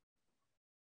now.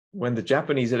 When the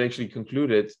Japanese had actually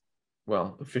concluded,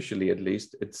 well, officially at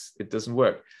least, it doesn't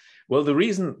work. Well, the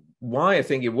reason why I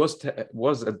think it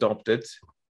was adopted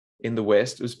in the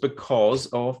West was because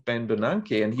of Ben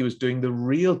Bernanke, and he was doing the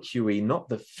real QE, not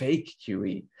the fake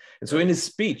QE. And so in his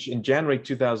speech in January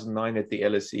 2009 at the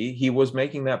LSE, he was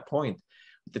making that point.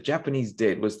 What the Japanese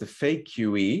did was the fake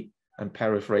QE. I'm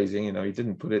paraphrasing, he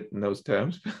didn't put it in those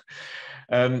terms.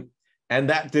 And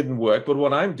that didn't work. But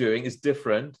what I'm doing is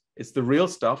different. It's the real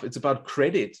stuff. It's about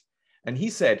credit. And he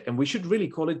said, and we should really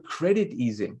call it credit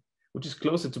easing, which is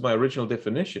closer to my original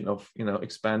definition of,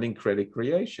 expanding credit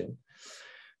creation.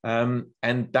 And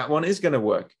that one is going to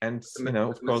work. And, of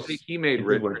course, the mistake he made,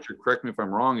 Richard, correct me if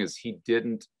I'm wrong, is he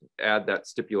didn't add that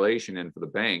stipulation in for the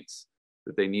banks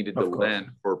that they needed to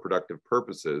lend for productive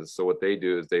purposes. So what they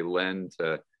do is they lend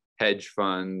to hedge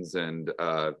funds and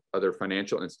other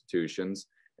financial institutions,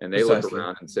 and they look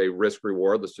around and say, risk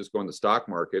reward, let's just go in the stock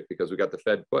market because we got the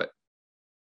Fed put.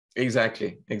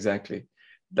 Exactly.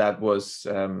 That was,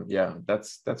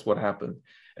 that's what happened.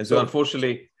 And so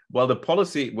unfortunately, while the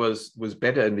policy was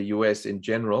better in the US in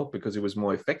general because it was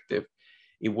more effective,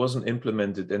 it wasn't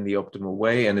implemented in the optimal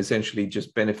way and essentially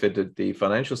just benefited the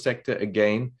financial sector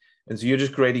again. And so you're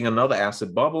just creating another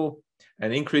asset bubble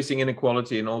and increasing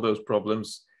inequality and all those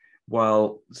problems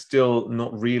while still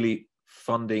not really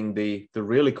funding the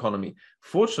real economy.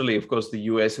 Fortunately, of course, the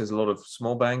US has a lot of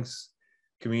small banks,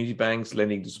 community banks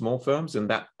lending to small firms, and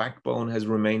that backbone has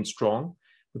remained strong.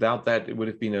 Without that, it would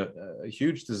have been a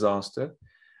huge disaster.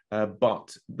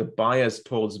 But the bias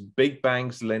towards big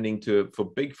banks lending for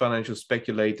big financial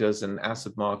speculators and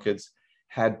asset markets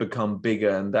had become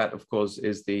bigger. And that, of course,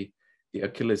 is the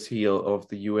Achilles heel of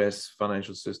the US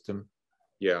financial system.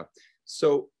 Yeah.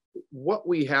 So what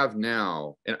we have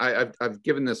now, and I've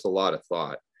given this a lot of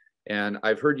thought, and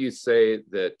I've heard you say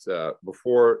that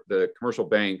before the commercial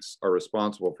banks are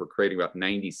responsible for creating about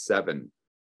 97%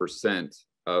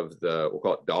 of the, we'll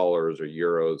call it dollars or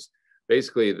euros,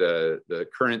 basically the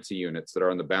currency units that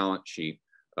are on the balance sheet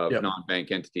of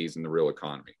non-bank entities in the real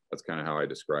economy. That's kind of how I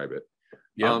describe it.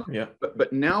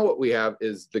 But now what we have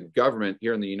is the government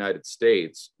here in the United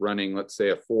States running, let's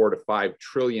say, a $4 to $5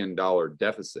 trillion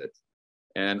deficit.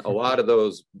 And a lot of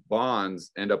those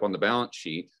bonds end up on the balance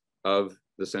sheet of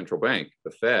the central bank,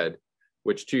 the Fed,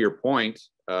 which, to your point,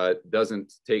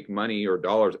 doesn't take money or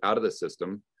dollars out of the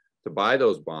system to buy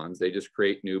those bonds. They just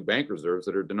create new bank reserves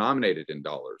that are denominated in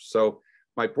dollars. So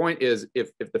my point is,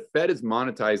 if the Fed is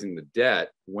monetizing the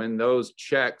debt, when those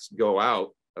checks go out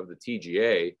of the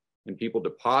TGA and people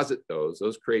deposit those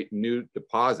create new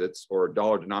deposits or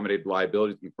dollar denominated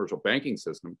liabilities in the commercial banking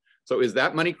system. So is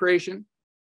that money creation?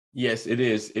 Yes, it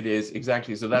is. It is,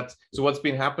 exactly. So what's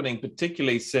been happening,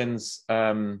 particularly since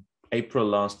April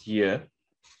last year,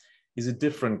 is a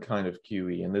different kind of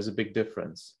QE, and there's a big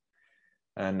difference.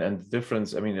 And the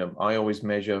difference, I always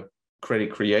measure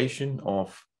credit creation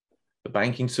of the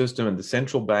banking system and the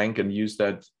central bank and use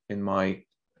that in my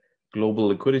Global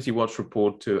Liquidity Watch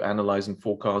report to analyze and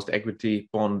forecast equity,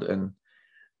 bond, and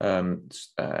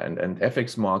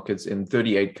FX markets in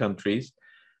 38 countries.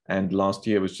 And last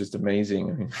year was just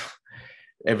amazing.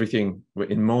 Everything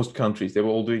in most countries, they were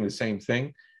all doing the same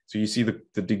thing. So you see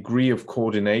the degree of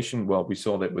coordination, well, we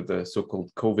saw that with the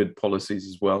so-called COVID policies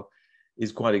as well,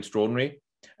 is quite extraordinary.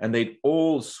 And they'd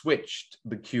all switched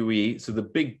the QE. So the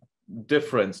big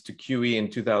difference to QE in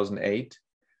 2008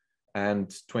 and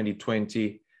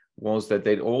 2020 was that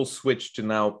they'd all switched to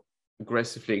now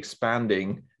aggressively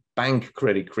expanding bank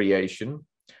credit creation.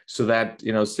 So that,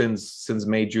 since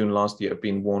May, June last year, I've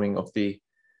been warning of the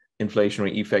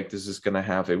inflationary effect this is going to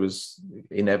have. It was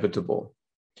inevitable.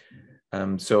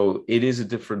 So it is a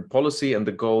different policy, and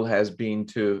the goal has been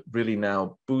to really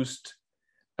now boost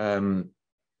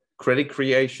credit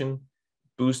creation,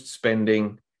 boost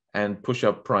spending, and push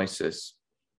up prices.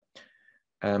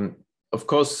 Of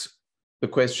course, the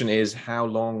question is, how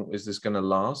long is this going to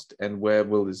last, and where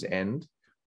will this end?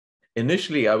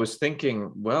 Initially, I was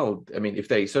thinking, well, if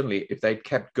they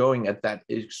kept going at that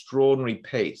extraordinary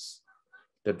pace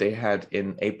that they had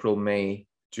in April, May,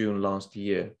 June last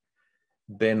year,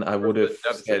 then I would have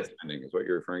said, spending is what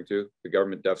you're referring to, the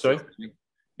government deficit spending.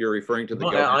 You're referring to the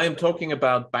government. I am talking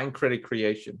about bank credit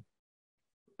creation.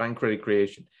 Bank credit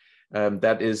creation.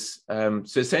 That is so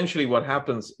essentially what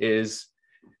happens is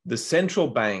the central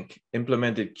bank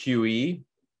implemented QE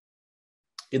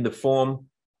in the form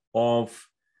of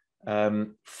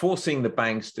forcing the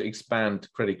banks to expand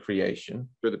credit creation.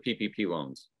 For the PPP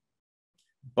loans.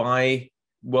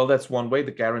 Well, that's one way,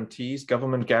 the guarantees,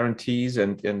 government guarantees,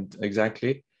 and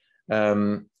exactly.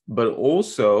 But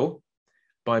also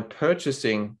by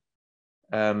purchasing,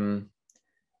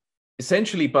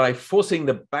 essentially by forcing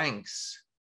the banks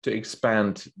to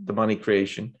expand the money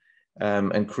creation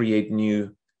and create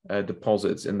new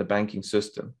deposits in the banking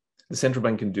system. The central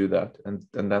bank can do that,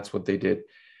 and that's what they did.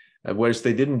 Whereas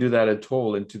they didn't do that at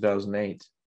all in 2008.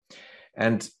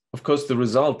 And of course, the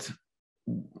result,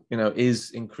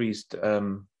 is increased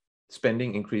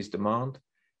spending, increased demand,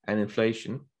 and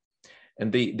inflation.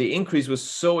 And the increase was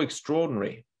so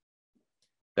extraordinary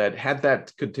that had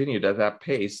that continued at that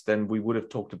pace, then we would have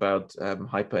talked about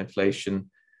hyperinflation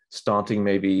starting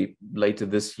maybe later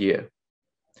this year.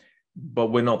 But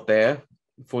we're not there.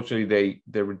 Fortunately,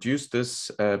 they reduced this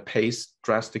pace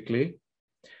drastically.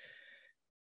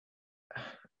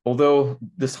 Although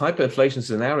this hyperinflation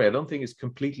scenario, I don't think is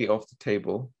completely off the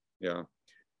table. Yeah.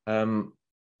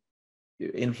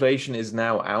 Inflation is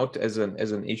now out as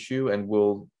an issue, and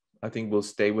I think will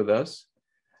stay with us.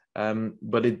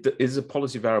 But it is a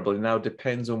policy variable. It now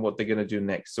depends on what they're going to do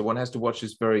next. So one has to watch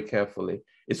this very carefully.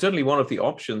 It's certainly one of the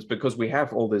options because we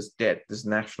have all this debt, this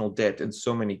national debt in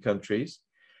so many countries.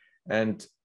 And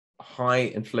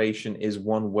high inflation is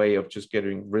one way of just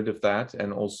getting rid of that,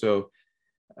 and also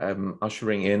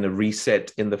ushering in a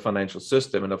reset in the financial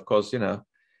system. And of course, the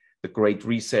Great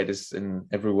Reset is in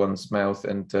everyone's mouth,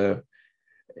 and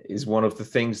is one of the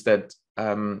things that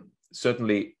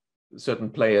certainly certain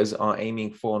players are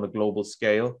aiming for on a global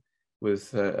scale,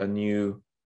 with a new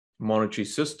monetary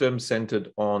system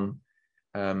centered on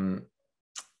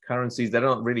currencies that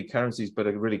are not really currencies, but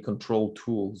are really control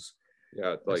tools.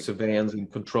 Yeah, like surveillance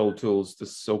and control tools, the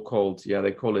so-called,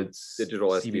 they call it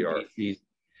digital SDR.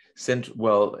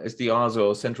 SDRs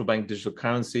or central bank digital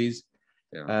currencies,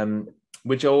 yeah.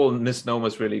 Which are all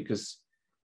misnomers really, because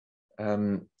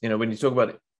when you talk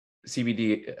about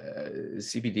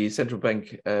CBD, central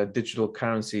bank digital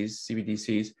currencies,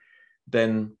 CBDCs,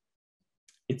 then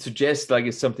it suggests like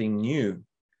it's something new.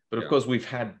 But of course, we've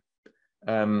had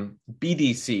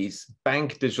BDCs,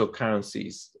 bank digital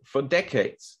currencies, for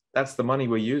decades. That's the money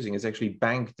we're using, is actually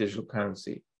bank digital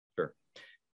currency. Sure.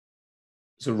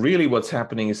 So really what's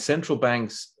happening is central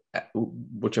banks,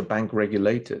 which are bank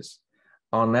regulators,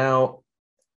 are now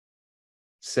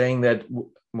saying that,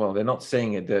 well, they're not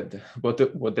saying it, that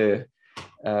what they're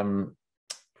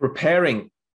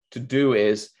preparing to do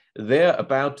is they're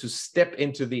about to step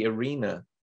into the arena,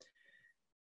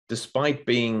 despite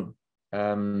being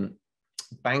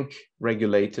bank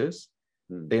regulators.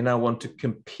 They now want to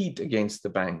compete against the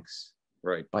banks,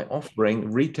 right, by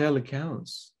offering retail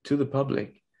accounts to the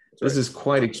public. That's this is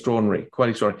quite extraordinary,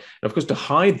 And of course, to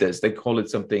hide this, they call it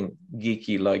something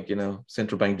geeky, like,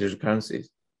 central bank digital currencies.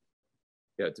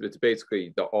 Yeah, it's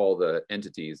basically all the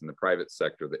entities in the private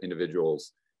sector, the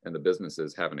individuals and the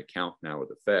businesses have an account now with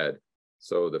the Fed.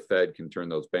 So the Fed can turn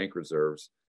those bank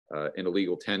reserves in a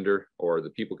legal tender, or the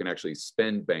people can actually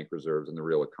spend bank reserves in the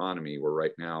real economy, where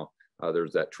right now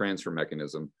there's that transfer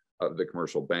mechanism of the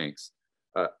commercial banks.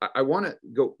 I want to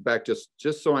go back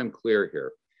just so I'm clear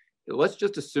here. Let's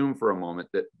just assume for a moment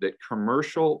that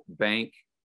commercial bank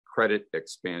credit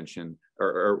expansion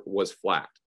was flat.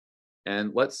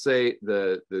 And let's say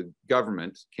the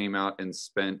government came out and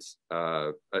spent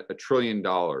 $1 trillion.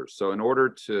 So in order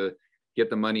to get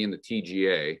the money in the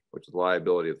TGA, which is the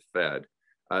liability of the Fed,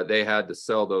 they had to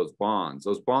sell those bonds.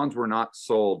 Those bonds were not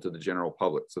sold to the general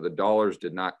public. So the dollars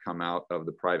did not come out of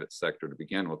the private sector to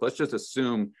begin with. Let's just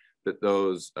assume that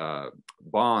those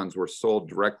bonds were sold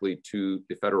directly to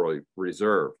the Federal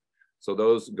Reserve. So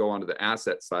those go onto the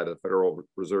asset side of the Federal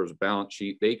Reserve's balance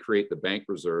sheet. They create the bank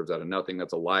reserves out of nothing.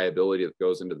 That's a liability that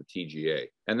goes into the TGA.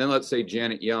 And then let's say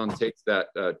Janet Yellen takes that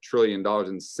 $1 trillion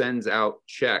and sends out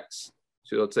checks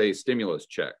to, let's say, stimulus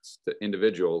checks to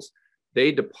individuals.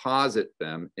 They deposit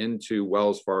them into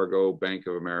Wells Fargo, Bank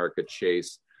of America,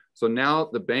 Chase. So now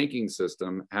the banking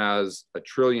system has $1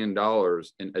 trillion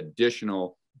in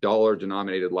additional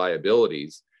dollar-denominated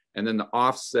liabilities. And then the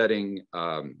offsetting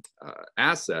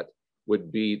asset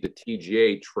would be the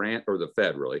TGA, or the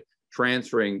Fed really,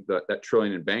 transferring that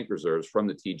trillion in bank reserves from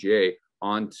the TGA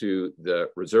onto the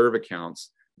reserve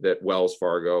accounts that Wells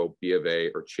Fargo, B of A,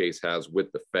 or Chase has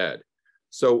with the Fed.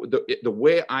 So the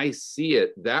way I see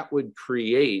it, that would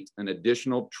create an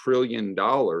additional $1 trillion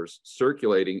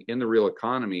circulating in the real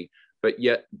economy, but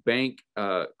yet bank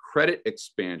credit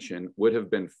expansion would have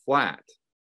been flat.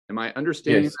 Am I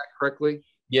understanding that correctly?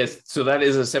 Yes, so that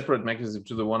is a separate mechanism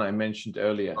to the one I mentioned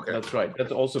earlier. Okay. That's right.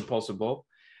 That's also possible.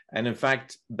 And in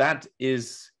fact, that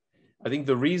is, I think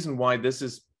the reason why this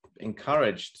is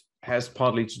encouraged has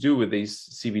partly to do with these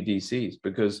CBDCs,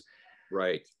 because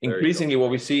Right. increasingly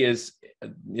what we see is,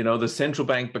 the central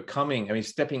bank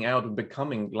stepping out and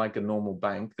becoming like a normal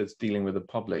bank that's dealing with the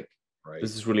public. Right.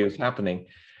 This is really what's happening.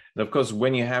 And of course,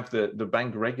 when you have the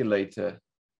bank regulator,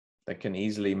 that can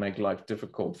easily make life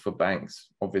difficult for banks,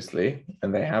 obviously,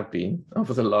 and they have been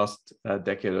over the last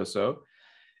decade or so,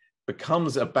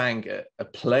 becomes a bank, a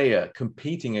player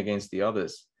competing against the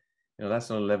others.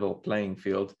 That's not a level playing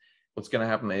field. What's going to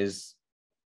happen is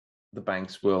the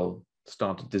banks will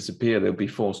start to disappear. They'll be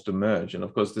forced to merge. And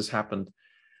of course, this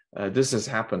has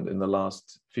happened in the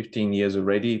last 15 years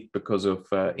already because of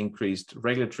increased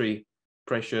regulatory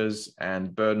pressures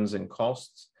and burdens and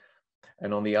costs.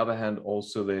 And on the other hand,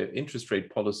 also the interest rate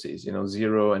policies,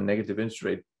 zero and negative interest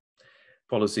rate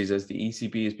policies, as the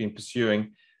ECB has been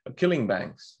pursuing, are killing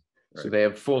banks. Right. So they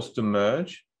are forced to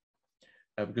merge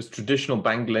because traditional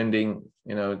bank lending,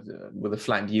 with a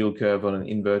flat yield curve or an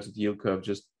inverted yield curve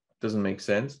just doesn't make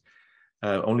sense.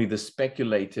 Only the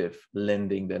speculative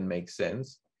lending then makes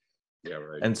sense. Yeah,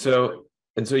 right.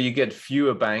 And so you get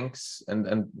fewer banks,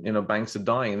 and banks are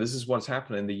dying. And this is what's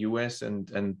happened in the US and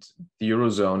the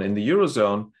Eurozone. In the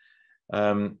Eurozone,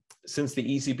 since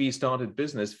the ECB started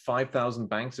business, 5,000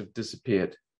 banks have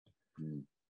disappeared.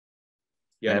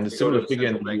 Yeah, and a similar figure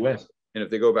in the US. And if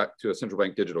they go back to a central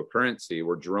bank digital currency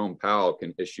where Jerome Powell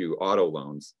can issue auto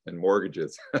loans and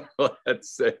mortgages,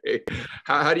 let's say,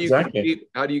 how do you compete?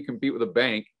 How do you compete with a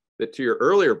bank that, to your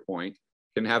earlier point,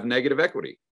 can have negative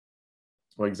equity?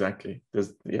 Well, exactly.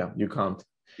 You can't.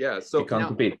 Yeah, so you can't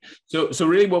compete. So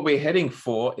really, what we're heading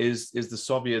for is the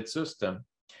Soviet system.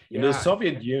 Yeah. The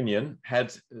Soviet Union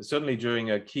had, certainly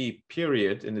during a key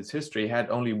period in its history, had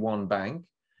only one bank.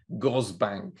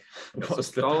 Gosbank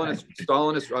was the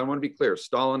Stalinist. I want to be clear.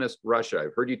 Stalinist Russia.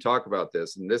 I've heard you talk about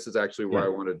this, and this is actually where I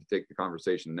wanted to take the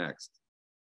conversation next.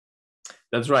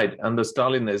 That's right. Under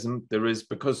Stalinism,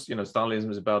 because Stalinism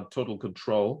is about total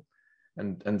control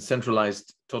and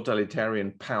centralized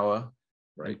totalitarian power,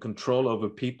 right, and control over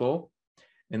people.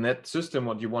 In that system,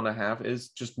 what you want to have is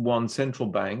just one central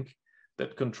bank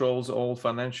that controls all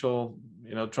financial,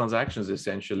 transactions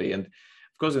essentially. And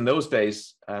of course, in those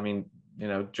days,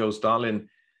 Joe Stalin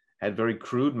had very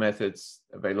crude methods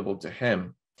available to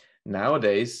him.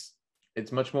 Nowadays,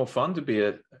 it's much more fun to be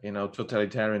a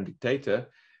totalitarian dictator,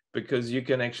 because you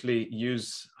can actually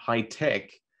use high tech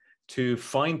to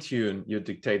fine-tune your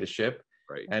dictatorship.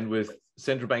 Right. And with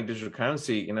central bank digital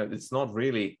currency, it's not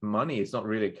really money, it's not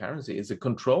really a currency, it's a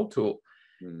control tool.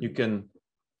 You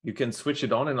can switch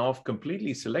it on and off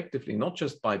completely selectively, not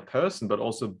just by person, but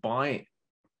also by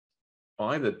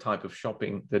the type of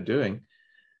shopping they're doing.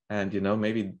 And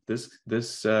maybe this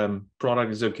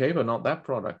product is okay, but not that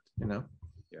product.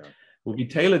 Will be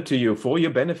tailored to you for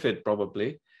your benefit,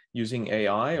 probably using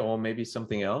AI or maybe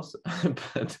something else.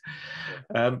 But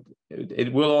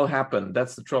it will all happen.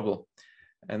 That's the trouble,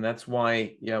 and that's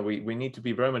why we need to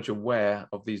be very much aware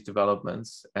of these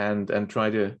developments and try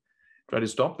to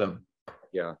stop them.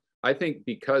 Yeah, I think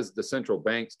because the central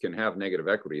banks can have negative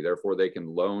equity, therefore they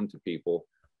can loan to people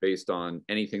based on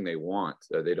anything they want.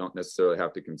 They don't necessarily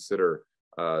have to consider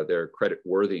their credit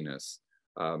worthiness.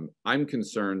 I'm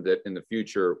concerned that in the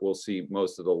future, we'll see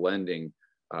most of the lending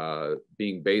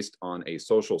being based on a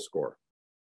social score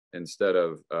instead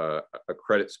of a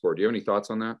credit score. Do you have any thoughts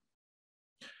on that?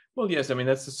 Well, yes.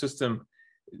 That's the system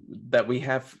that we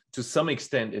have to some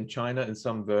extent in China in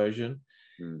some version.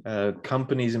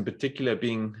 Companies in particular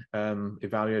being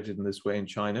evaluated in this way in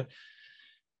China.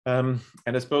 And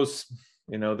I suppose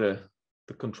the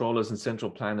controllers and central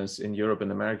planners in Europe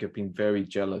and America have been very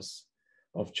jealous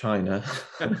of China.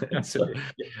 And so,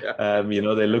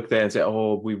 they look there and say,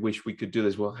 "Oh, we wish we could do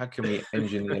this." Well, how can we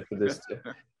engineer for this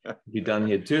to be done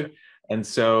here too? And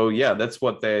so, that's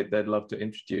what they'd love to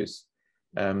introduce.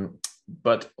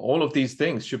 But all of these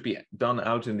things should be done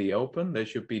out in the open. They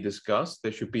should be discussed.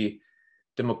 There should be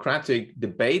democratic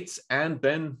debates and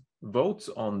then votes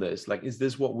on this. Like, is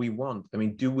this what we want?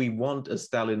 Do we want a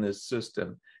Stalinist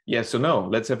system? Yes or no?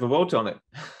 Let's have a vote on it.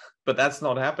 But that's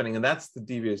not happening. And that's the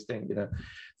devious thing,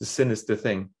 the sinister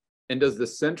thing. And does the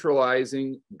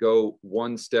centralizing go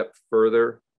one step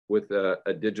further with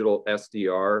a digital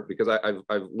SDR? Because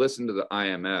I've listened to the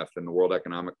IMF and the World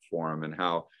Economic Forum and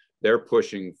how they're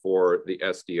pushing for the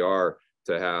SDR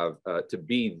to have to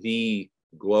be the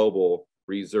global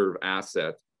reserve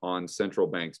asset on central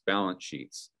banks' balance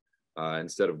sheets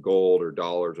instead of gold or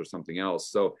dollars or something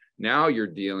else. So now you're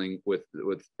dealing with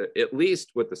at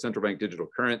least with the central bank digital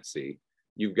currency,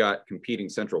 you've got competing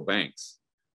central banks.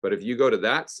 But if you go to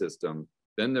that system,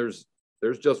 then there's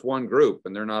just one group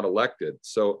and they're not elected.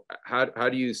 So how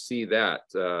do you see that?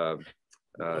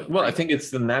 Well, I think it's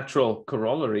the natural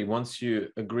corollary. Once you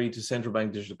agree to central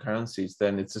bank digital currencies,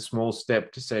 then it's a small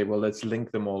step to say, well, let's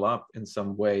link them all up in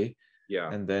some way. Yeah.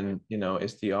 And then,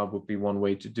 SDR would be one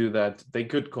way to do that. They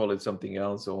could call it something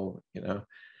else, or,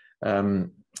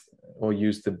 or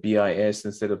use the BIS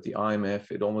instead of the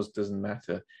IMF. It almost doesn't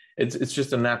matter. It's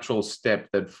just a natural step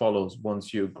that follows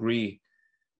once you agree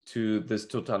to this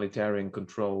totalitarian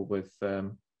control with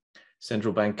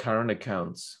central bank current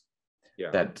accounts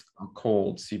that are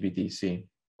called CBDC.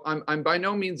 I'm by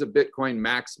no means a Bitcoin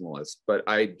maximalist, but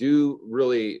I do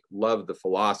really love the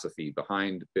philosophy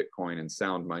behind Bitcoin and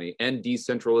sound money and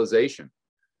decentralization.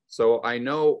 So I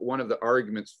know one of the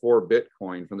arguments for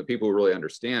Bitcoin from the people who really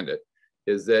understand it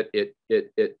is that it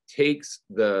takes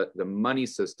the money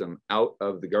system out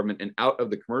of the government and out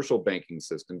of the commercial banking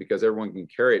system, because everyone can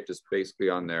carry it just basically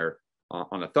on a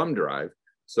thumb drive.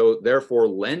 So therefore,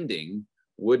 lending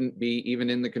wouldn't be even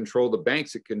in the control of the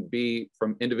banks. It can be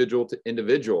from individual to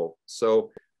individual. So,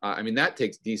 that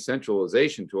takes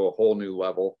decentralization to a whole new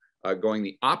level, going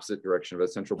the opposite direction of a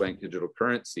central bank digital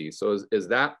currency. So is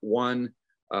that one,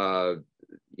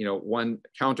 one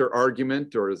counter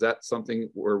argument, or is that something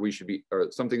where we should be,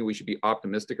 or something that we should be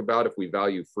optimistic about if we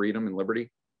value freedom and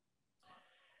liberty?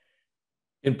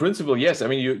 In principle, yes.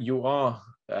 You are,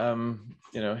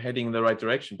 heading in the right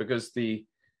direction, because the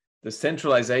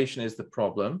centralization is the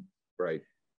problem. Right.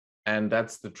 And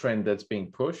that's the trend that's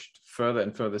being pushed, further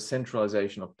and further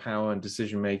centralization of power and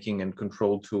decision-making and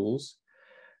control tools.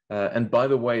 And by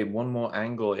the way, one more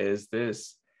angle is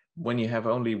this: when you have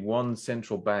only one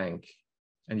central bank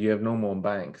and you have no more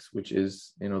banks, which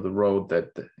is, the road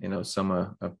that, some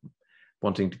are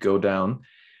wanting to go down,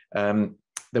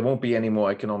 there won't be any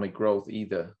more economic growth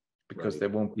either, because there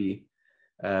won't be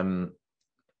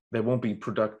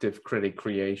productive credit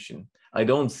creation. I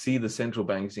don't see the central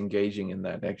banks engaging in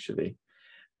that, actually.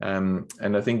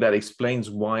 And I think that explains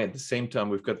why at the same time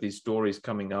we've got these stories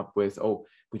coming up with, oh,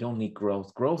 we don't need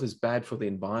growth. Growth is bad for the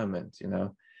environment,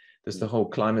 There's the whole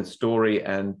climate story,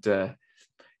 and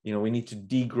we need to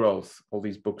degrowth, all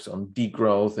these books on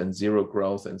degrowth and zero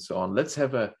growth and so on. Let's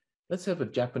have a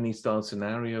Japanese style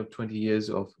scenario, 20 years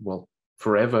of,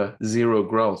 forever zero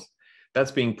growth.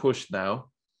 That's being pushed now.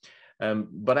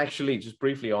 But actually, just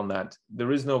briefly on that,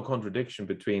 there is no contradiction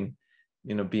between,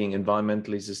 being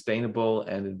environmentally sustainable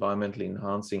and environmentally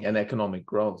enhancing and economic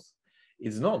growth.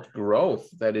 It's not growth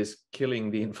that is killing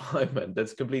the environment.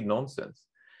 That's complete nonsense.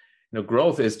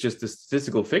 Growth is just a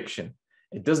statistical fiction.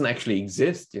 It doesn't actually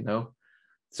exist,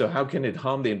 So how can it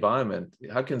harm the environment?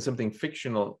 How can something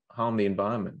fictional harm the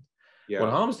environment? Yeah.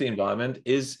 What harms the environment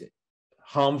is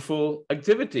harmful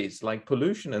activities like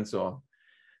pollution and so on.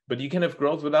 But you can have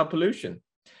growth without pollution.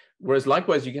 Whereas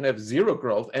likewise, you can have zero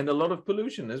growth and a lot of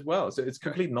pollution as well. So it's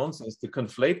complete nonsense to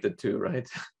conflate the two, right?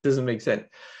 Doesn't make sense.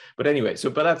 But anyway,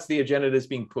 but that's the agenda that's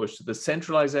being pushed: the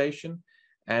centralization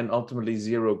and ultimately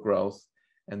zero growth,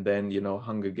 and then,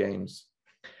 Hunger Games.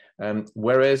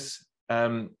 Whereas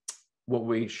what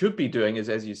we should be doing is,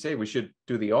 as you say, we should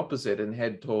do the opposite and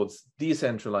head towards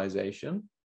decentralization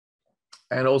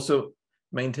and also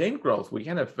maintain growth. We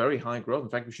can have very high growth. In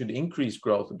fact, we should increase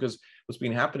growth, because what's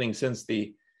been happening since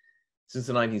the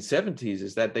 1970s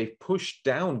is that they've pushed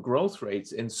down growth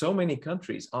rates in so many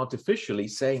countries artificially,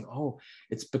 saying, oh,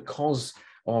 it's because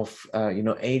of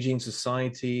aging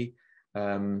society,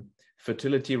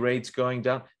 fertility rates going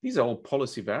down. These are all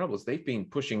policy variables. They've been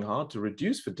pushing hard to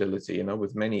reduce fertility,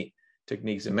 with many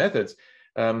techniques and methods.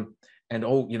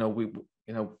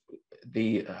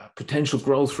 The potential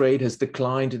growth rate has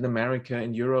declined in America.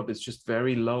 In Europe, it's just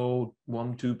very low,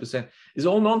 1-2%. It's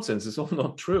all nonsense. It's all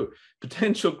not true.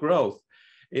 Potential growth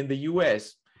in the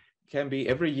US can be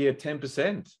every year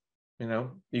 10%.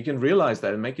 You can realize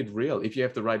that and make it real if you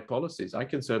have the right policies. I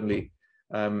can certainly,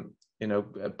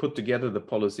 put together the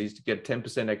policies to get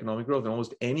 10% economic growth in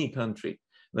almost any country.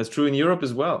 And that's true in Europe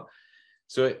as well.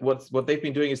 So what they've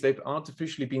been doing is they've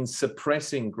artificially been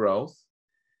suppressing growth,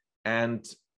 and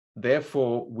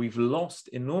therefore we've lost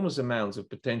enormous amounts of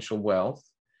potential wealth,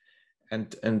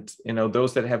 and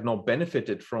those that have not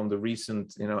benefited from the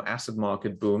recent asset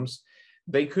market booms,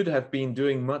 they could have been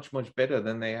doing much better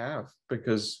than they have,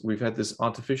 because we've had this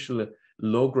artificial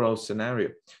low growth scenario.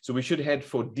 So we should head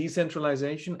for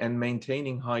decentralization and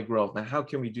maintaining high growth. Now, how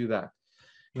can we do that?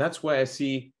 And that's where I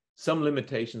see some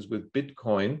limitations with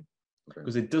Bitcoin,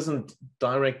 because it doesn't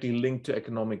directly link to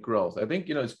economic growth. I think,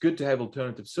 it's good to have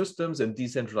alternative systems and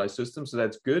decentralized systems. So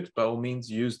that's good. By all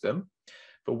means, use them.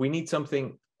 But we need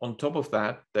something on top of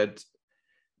that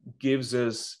gives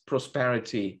us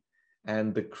prosperity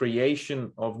and the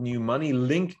creation of new money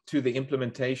linked to the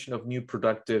implementation of new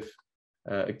productive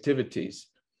activities.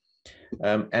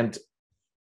 And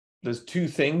there's two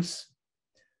things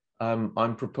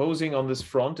I'm proposing on this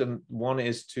front, and one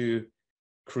is to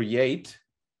create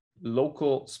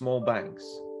local small banks.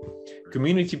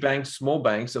 Community banks, small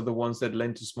banks are the ones that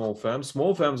lend to small firms.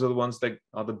 Small firms are the ones that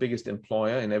are the biggest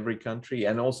employer in every country,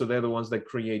 and also they're the ones that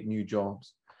create new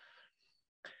jobs.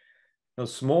 Now,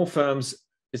 small firms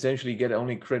essentially get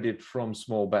only credit from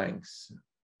small banks,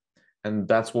 and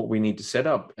that's what we need to set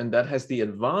up. And that has the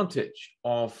advantage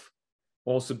of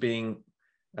also being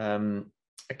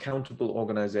accountable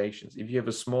organizations. If you have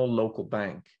a small local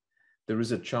bank, there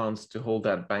is a chance to hold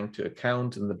that bank to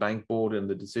account, and the bank board and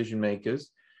the decision makers.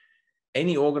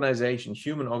 Any organization,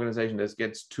 human organization that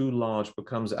gets too large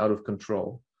becomes out of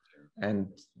control. And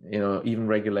even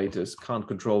regulators can't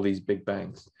control these big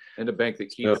banks. And a bank that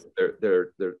keeps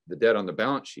the debt on the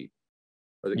balance sheet.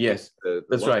 Yes,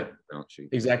 that's right. Balance sheet.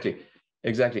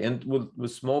 Exactly. And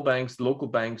with small banks, local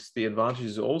banks, the advantage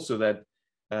is also that,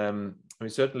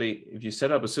 certainly if you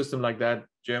set up a system like that,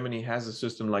 Germany has a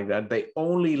system like that, they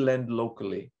only lend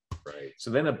locally. Right.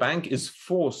 So then a bank is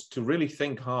forced to really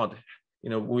think hard.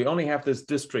 We only have this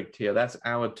district here. That's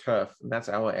our turf. That's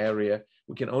our area.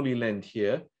 We can only lend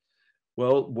here.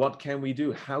 Well, what can we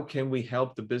do? How can we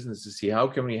help the businesses here? How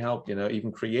can we help,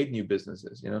 even create new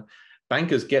businesses?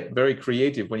 Bankers get very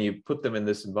creative when you put them in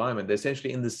this environment. They're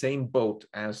essentially in the same boat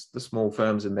as the small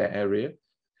firms in their area,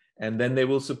 and then they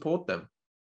will support them.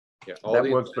 Yeah, that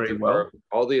works very well.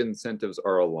 All the incentives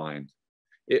are aligned.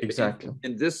 Exactly.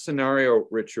 In this scenario,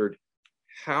 Richard,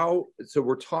 so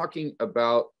we're talking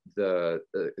about the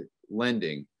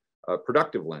lending,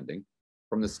 productive lending,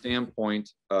 from the standpoint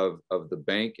of the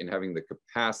bank and having the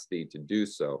capacity to do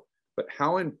so. But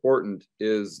how important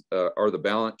are the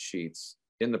balance sheets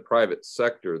in the private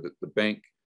sector that the bank,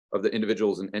 of the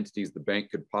individuals and entities the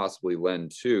bank could possibly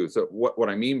lend to? So what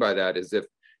I mean by that is if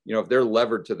they're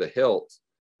levered to the hilt,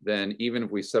 then even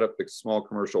if we set up the small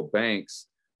commercial banks,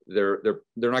 they're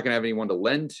not going to have anyone to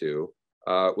lend to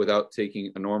without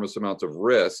taking enormous amounts of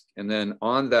risk. And then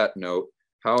on that note,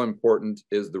 how important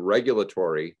is the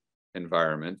regulatory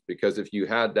environment? Because if you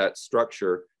had that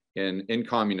structure in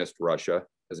communist Russia,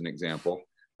 as an example,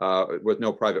 with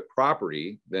no private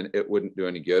property, then it wouldn't do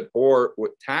any good. Or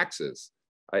with taxes,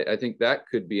 I think that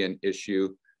could be an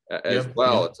issue as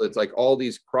well. Yeah. It's like all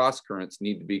these cross currents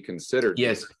need to be considered.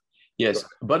 Yes,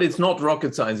 but it's not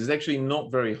rocket science. It's actually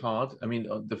not very hard. I mean,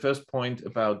 the first point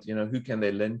about who can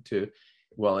they lend to?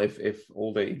 Well, if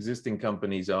all the existing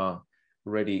companies are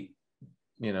already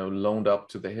loaned up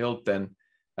to the hilt, then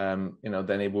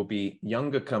then it will be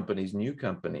younger companies, new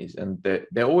companies, and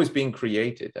they're always being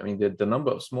created. I mean, the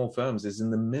number of small firms is in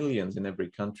the millions in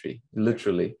every country,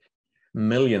 literally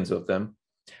millions of them,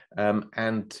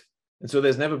 and so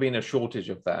there's never been a shortage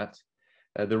of that.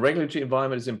 The regulatory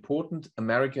environment is important.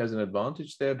 America has an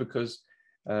advantage there because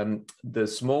the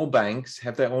small banks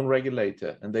have their own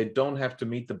regulator, and they don't have to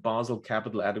meet the Basel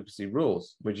capital adequacy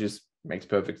rules, which makes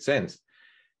perfect sense.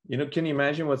 Can you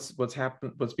imagine what's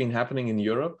been happening in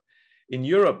Europe? In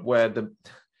Europe,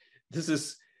 this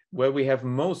is where we have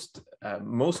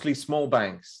mostly small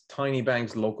banks, tiny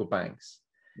banks, local banks.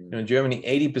 In Germany,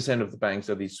 80% of the banks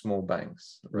are these small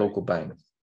banks, local banks,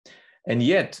 and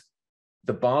yet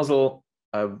the Basel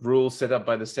rules set up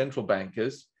by the central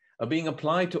bankers are being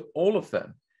applied to all of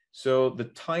them. So the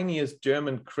tiniest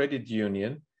German credit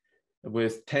union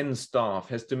with 10 staff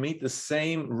has to meet the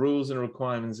same rules and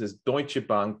requirements as Deutsche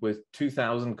Bank with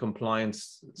 2,000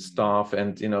 compliance staff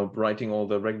and writing all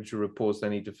the regulatory reports they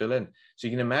need to fill in. So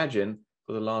you can imagine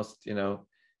for the last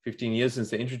 15 years since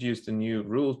they introduced the new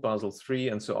rules, Basel III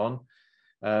and so on,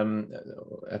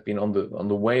 have been on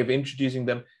the way of introducing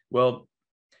them. Well,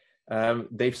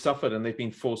 they've suffered and they've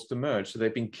been forced to merge. So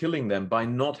they've been killing them by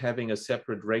not having a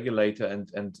separate regulator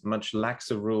and much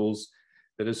laxer rules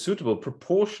that are suitable,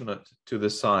 proportionate to the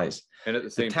size. And at the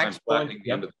same time, flattening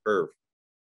the end of the curve.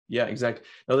 Yeah, exactly.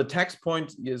 Now, the tax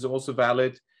point is also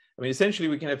valid. I mean, essentially,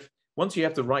 we can have, once you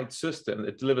have the right system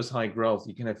that delivers high growth,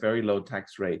 you can have very low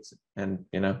tax rates. And,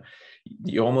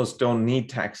 you almost don't need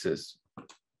taxes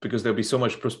because there'll be so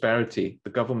much prosperity. The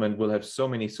government will have so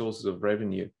many sources of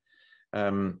revenue.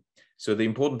 So the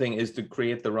important thing is to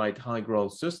create the right high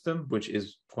growth system, which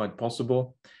is quite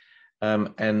possible.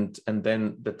 And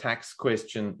then the tax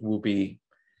question will be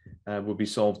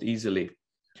solved easily.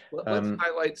 Let's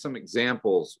highlight some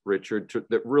examples, Richard,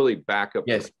 that really back up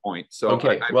this point. So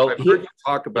okay. I've heard you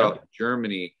talk about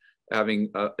Germany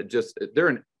having they're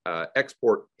an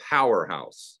export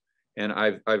powerhouse. And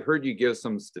I've heard you give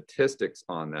some statistics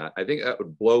on that. I think that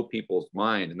would blow people's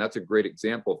mind. And that's a great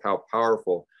example of how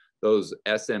powerful those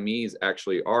SMEs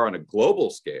actually are on a global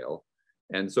scale.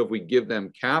 And so if we give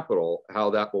them capital, how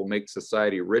that will make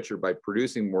society richer by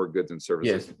producing more goods and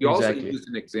services. Yes, You also exactly. used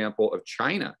an example of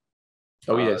China.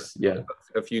 Oh, yes. Yeah.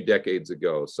 A few decades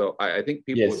ago. So I think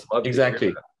people would Yes, love to exactly.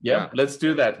 hear that. Yeah, let's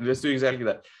do that. Let's do exactly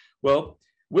that. Well,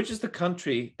 which is the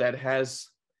country that has,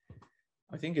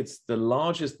 I think it's the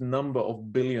largest number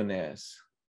of billionaires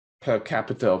per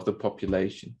capita of the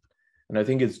population. And I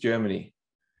think it's Germany.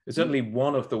 It's certainly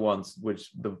one of the ones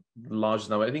which the largest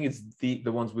number. I think it's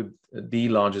the ones with the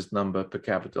largest number per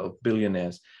capita of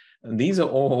billionaires. And these are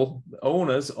all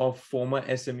owners of former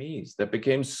SMEs that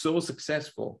became so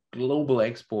successful, global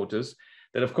exporters,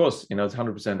 that of course, you know, it's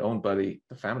 100% owned by the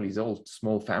families, all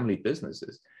small family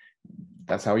businesses.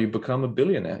 That's how you become a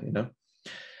billionaire, you know.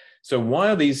 So why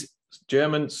are these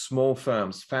German small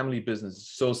firms, family businesses,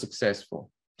 so successful?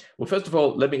 Well, first of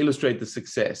all, let me illustrate the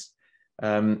success.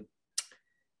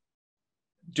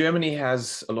 Germany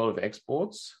has a lot of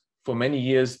exports. For many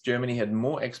years, Germany had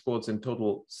more exports in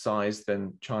total size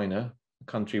than China, a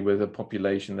country with a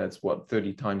population that's, what,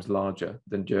 30 times larger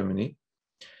than Germany.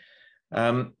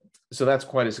 So that's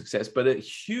quite a success. But a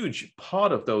huge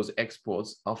part of those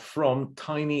exports are from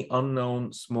tiny,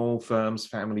 unknown, small firms,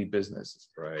 family businesses.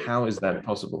 Right. How is that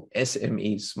possible?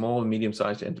 SMEs, small and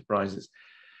medium-sized enterprises.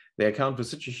 They account for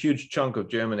such a huge chunk of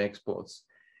German exports.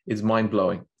 It's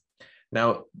mind-blowing.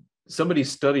 Now, somebody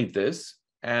studied this,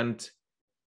 and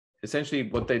essentially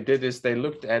what they did is they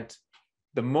looked at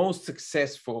the most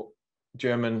successful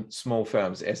German small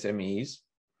firms, SMEs,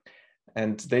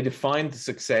 and they defined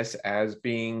success as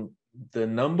being the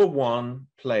number one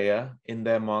player in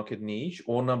their market niche,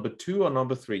 or number two or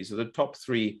number three. So the top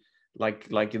three, like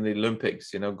in the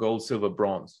Olympics, you know, gold, silver,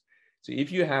 bronze. So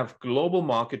if you have global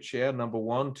market share, number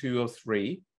one, two, or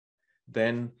three,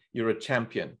 then you're a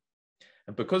champion.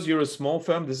 And because you're a small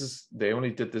firm, they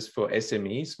only did this for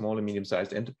SMEs, small and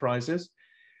medium-sized enterprises.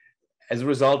 As a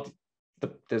result,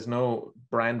 there's no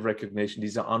brand recognition.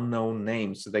 These are unknown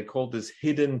names. So they call this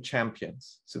hidden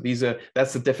champions. So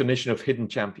that's the definition of hidden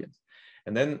champions.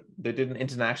 And then they did an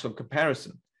international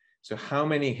comparison. So how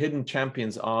many hidden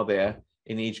champions are there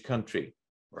in each country?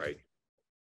 Right.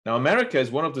 Now, America is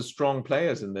one of the strong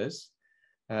players in this.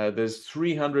 There's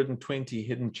 320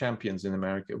 hidden champions in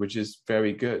America, which is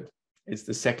very good. It's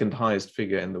the second highest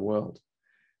figure in the world.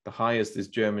 The highest is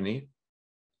Germany,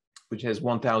 which has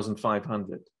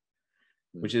 1,500,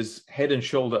 which is head and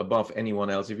shoulder above anyone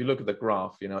else. If you look at the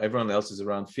graph, you know, everyone else is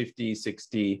around 50,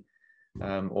 60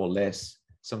 or less,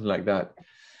 something like that.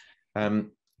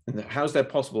 And how's that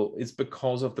possible? It's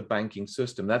because of the banking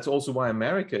system. That's also why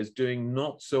America is doing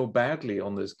not so badly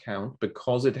on this count,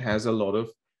 because it has a lot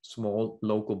of small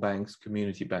local banks,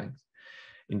 community banks.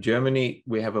 In Germany,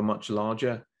 we have a much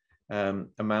larger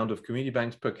amount of community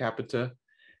banks per capita.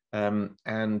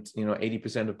 And, you know,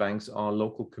 80% of banks are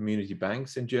local community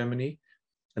banks in Germany,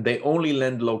 and they only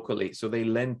lend locally. So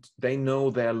they know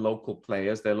their local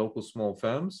players, their local small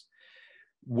firms.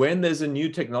 When there's a new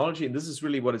technology, and this is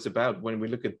really what it's about when we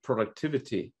look at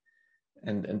productivity,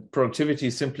 and productivity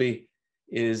simply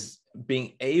is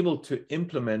being able to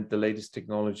implement the latest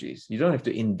technologies. You don't have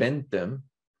to invent them.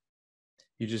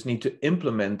 You just need to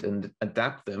implement and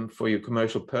adapt them for your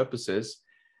commercial purposes.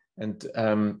 And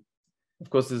of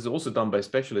course, this is also done by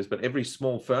specialists, but every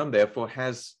small firm therefore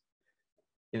has,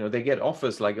 you know, they get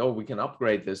offers like, oh, we can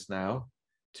upgrade this now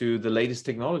to the latest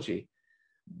technology.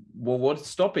 Well, what's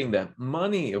stopping them?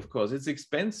 Money, of course. It's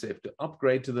expensive to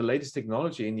upgrade to the latest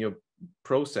technology in your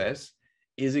process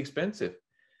is expensive.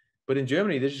 But in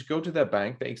Germany, they just go to their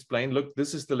bank, they explain, look,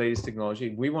 this is the latest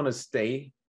technology. We want to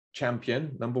stay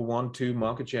champion, number 1, 2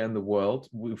 market share in the world.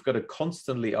 We've got to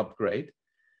constantly upgrade.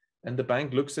 And the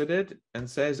bank looks at it and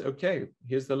says, okay,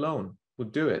 here's the loan, we'll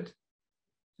do it.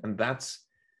 And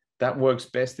that works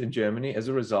best in Germany. As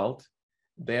a result,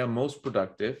 they are most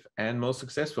productive and most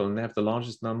successful, and they have the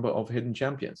largest number of hidden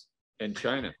champions. And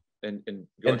China. And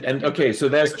okay, so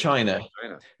there's China.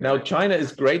 Now, China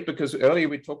is great because earlier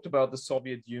we talked about the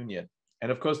Soviet Union.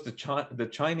 And of course, the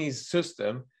Chinese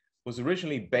system was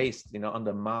originally based, you know,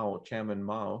 under Mao, Chairman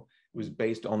Mao, was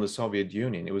based on the Soviet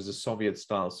Union. It was a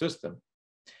Soviet-style system.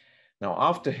 Now,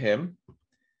 after him,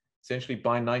 essentially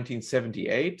by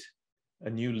 1978, a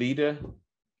new leader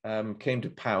came to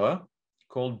power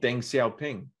called Deng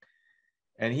Xiaoping.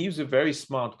 And he was a very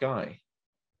smart guy.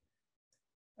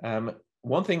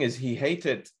 One thing is he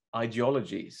hated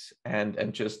ideologies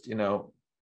and just, you know,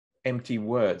 empty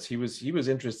words. He was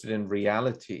interested in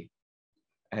reality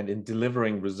and in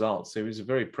delivering results. So he was a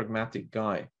very pragmatic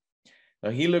guy. Now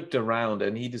he looked around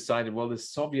and he decided, well, the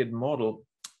Soviet model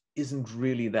isn't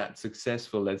really that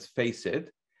successful, let's face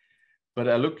it. But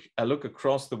I look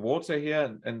across the water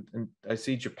here, and I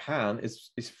see Japan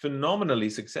is phenomenally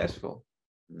successful.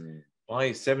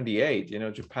 By 78, you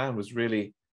know, Japan was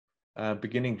really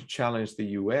beginning to challenge the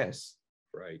US.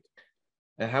 Right.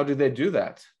 And how did they do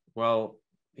that? Well,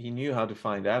 he knew how to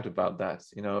find out about that.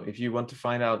 You know, if you want to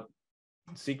find out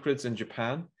secrets in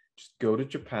Japan, just go to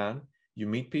Japan. You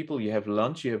meet people, you have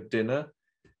lunch, you have dinner.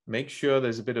 Make sure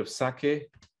there's a bit of sake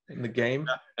in the game.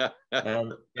 In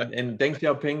Deng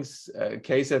Xiaoping's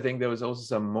case, I think there was also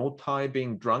some motai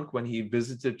being drunk when he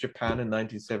visited Japan in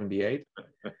 1978.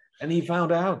 And he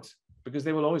found out, because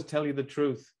they will always tell you the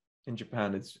truth in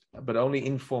Japan, but only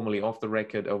informally, off the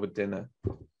record, over dinner.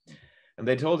 And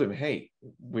they told him, hey,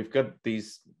 we've got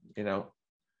these, you know,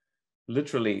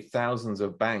 literally thousands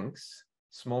of banks,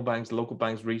 small banks, local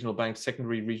banks, regional banks,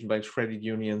 secondary regional banks, credit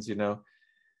unions, you know,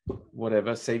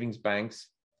 whatever, savings banks.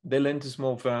 They lend to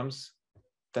small firms.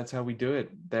 That's how we do it.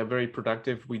 They're very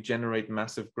productive. We generate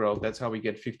massive growth. That's how we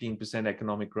get 15%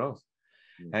 economic growth.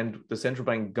 And the central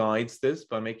bank guides this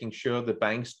by making sure the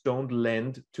banks don't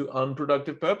lend to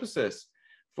unproductive purposes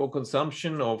for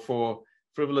consumption or for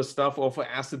frivolous stuff or for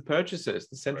asset purchases.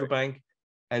 The central bank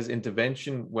has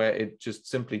intervention where it just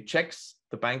simply checks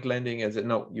the bank lending and says,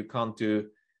 no, you can't do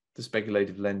the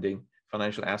speculative lending,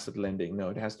 financial asset lending. No,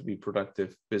 it has to be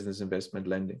productive business investment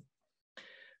lending.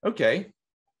 Okay,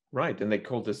 right. And they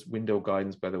called this window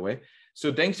guidance, by the way.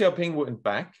 So Deng Xiaoping went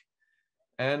back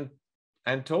and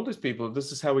told his people,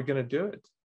 this is how we're going to do it.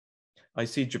 I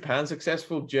see Japan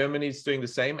successful, Germany's doing the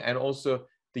same, and also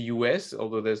the US,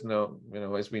 although there's no, you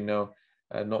know, as we know,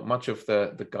 not much of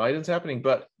the guidance happening,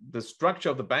 but the structure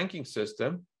of the banking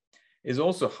system is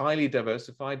also highly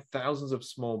diversified, thousands of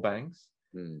small banks.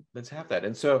 Let's have that.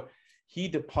 And so he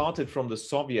departed from the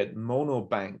Soviet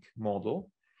monobank model.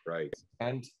 Right.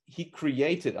 And he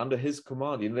created, under his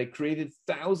command, they created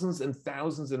thousands and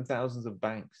thousands and thousands of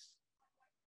banks.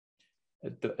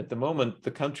 At the moment,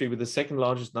 the country with the second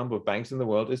largest number of banks in the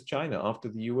world is China, after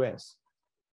the US.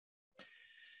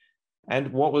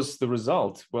 And what was the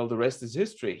result? Well, the rest is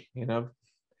history. You know,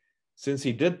 since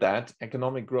he did that,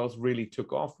 economic growth really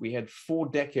took off. We had 4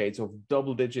 decades of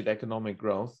double-digit economic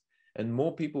growth, and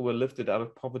more people were lifted out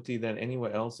of poverty than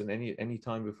anywhere else in any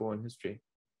time before in history.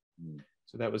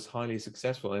 So that was highly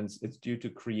successful, and it's due to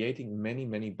creating many,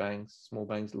 many banks, small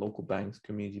banks, local banks,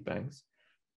 community banks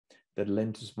that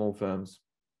lend to small firms.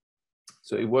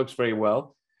 So it works very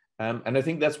well. And I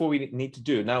think that's what we need to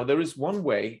do. Now, there is one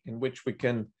way in which we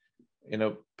can, you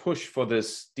know, push for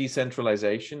this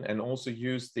decentralization and also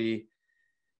use the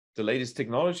latest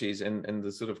technologies in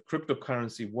the sort of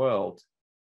cryptocurrency world.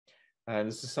 And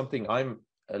this is something I'm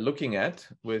looking at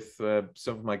with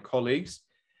some of my colleagues.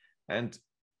 And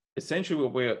essentially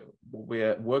what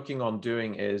we're working on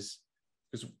doing is,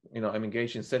 because, you know, I'm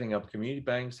engaged in setting up community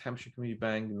banks, Hampshire Community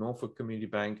Bank, Norfolk Community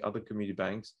Bank, other community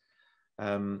banks.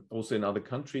 Also in other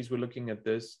countries, we're looking at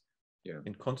this,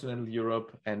 in continental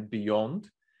Europe and beyond.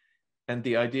 And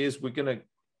the idea is we're going to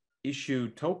issue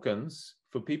tokens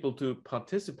for people to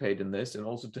participate in this and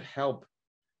also to help,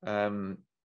 you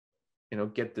know,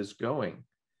 get this going.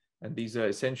 And these are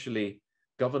essentially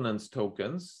governance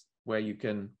tokens where you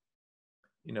can,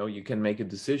 you know, you can make a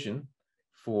decision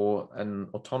for an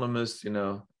autonomous, you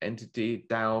know, entity,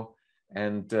 DAO,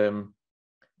 and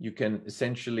you can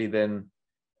essentially then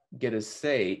get a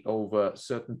say over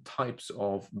certain types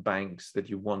of banks that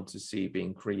you want to see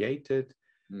being created.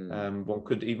 One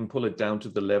could even pull it down to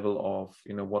the level of,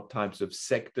 you know, what types of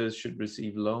sectors should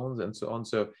receive loans and so on.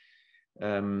 So, you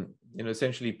know,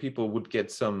 essentially people would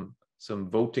get some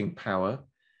voting power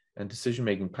and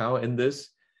decision-making power in this,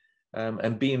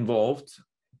 and be involved,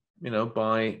 you know,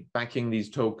 by backing these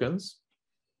tokens.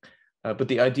 But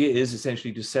the idea is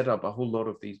essentially to set up a whole lot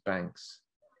of these banks.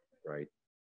 Right.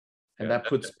 And that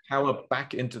puts power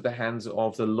back into the hands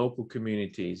of the local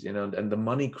communities, you know, and the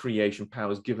money creation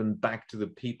power is given back to the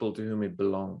people to whom it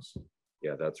belongs.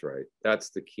 Yeah, that's right. That's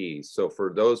the key. So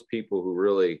for those people who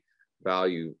really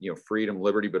value, you know, freedom,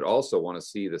 liberty, but also want to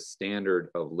see the standard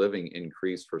of living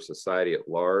increase for society at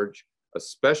large,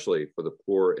 especially for the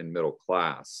poor and middle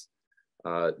class,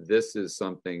 this is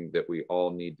something that we all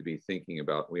need to be thinking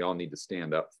about. We all need to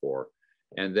stand up for.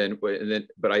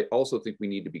 But I also think we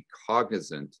need to be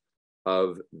cognizant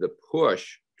of the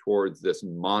push towards this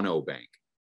mono bank,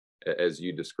 as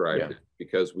you described it,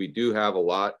 because we do have a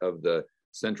lot of the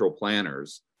central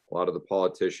planners, a lot of the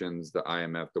politicians, the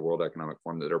IMF, the World Economic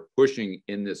Forum, that are pushing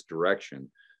in this direction.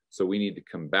 So we need to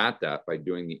combat that by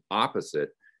doing the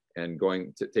opposite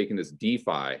going to taking this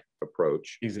DeFi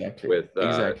approach Exactly. with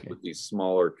Exactly. with these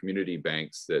smaller community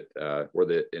banks that where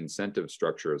the incentive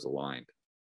structure is aligned.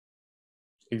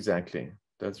 Exactly.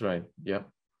 That's right. Yeah.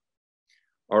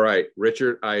 All right,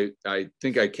 Richard, I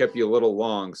think I kept you a little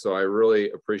long, so I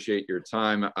really appreciate your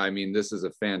time. I mean, this is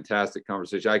a fantastic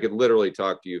conversation. I could literally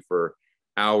talk to you for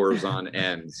hours on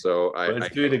end. So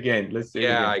Let's do it again. Let's do it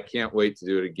again. I can't wait to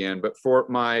do it again. But for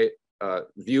my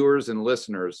viewers and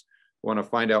listeners who want to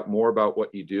find out more about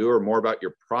what you do or more about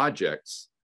your projects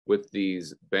with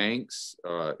these banks,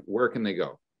 where can they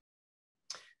go?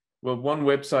 Well, one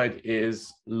website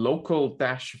is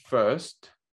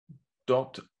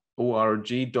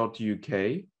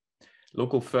local-first.org.uk.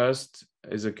 Local First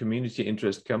is a community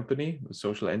interest company, a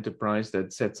social enterprise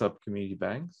that sets up community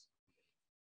banks,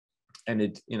 and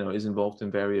it is involved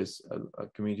in various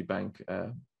community bank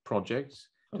projects,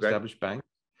 established banks.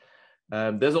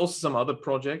 There's also some other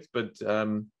projects, but I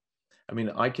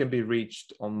mean, I can be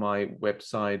reached on my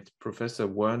website,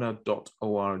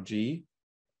 professorwerner.org.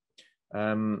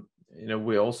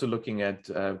 We're also looking at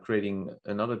creating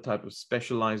another type of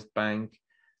specialized bank.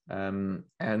 And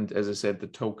as I said, the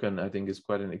token, I think, is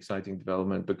quite an exciting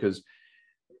development, because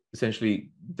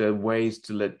essentially there are ways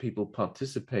to let people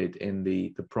participate in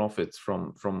the profits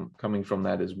from coming from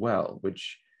that as well,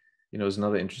 which, is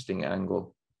another interesting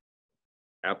angle.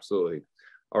 Absolutely.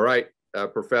 All right,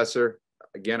 Professor,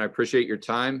 again, I appreciate your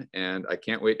time, and I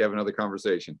can't wait to have another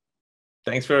conversation.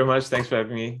 Thanks very much. Thanks for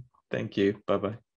having me. Thank you. Bye-bye.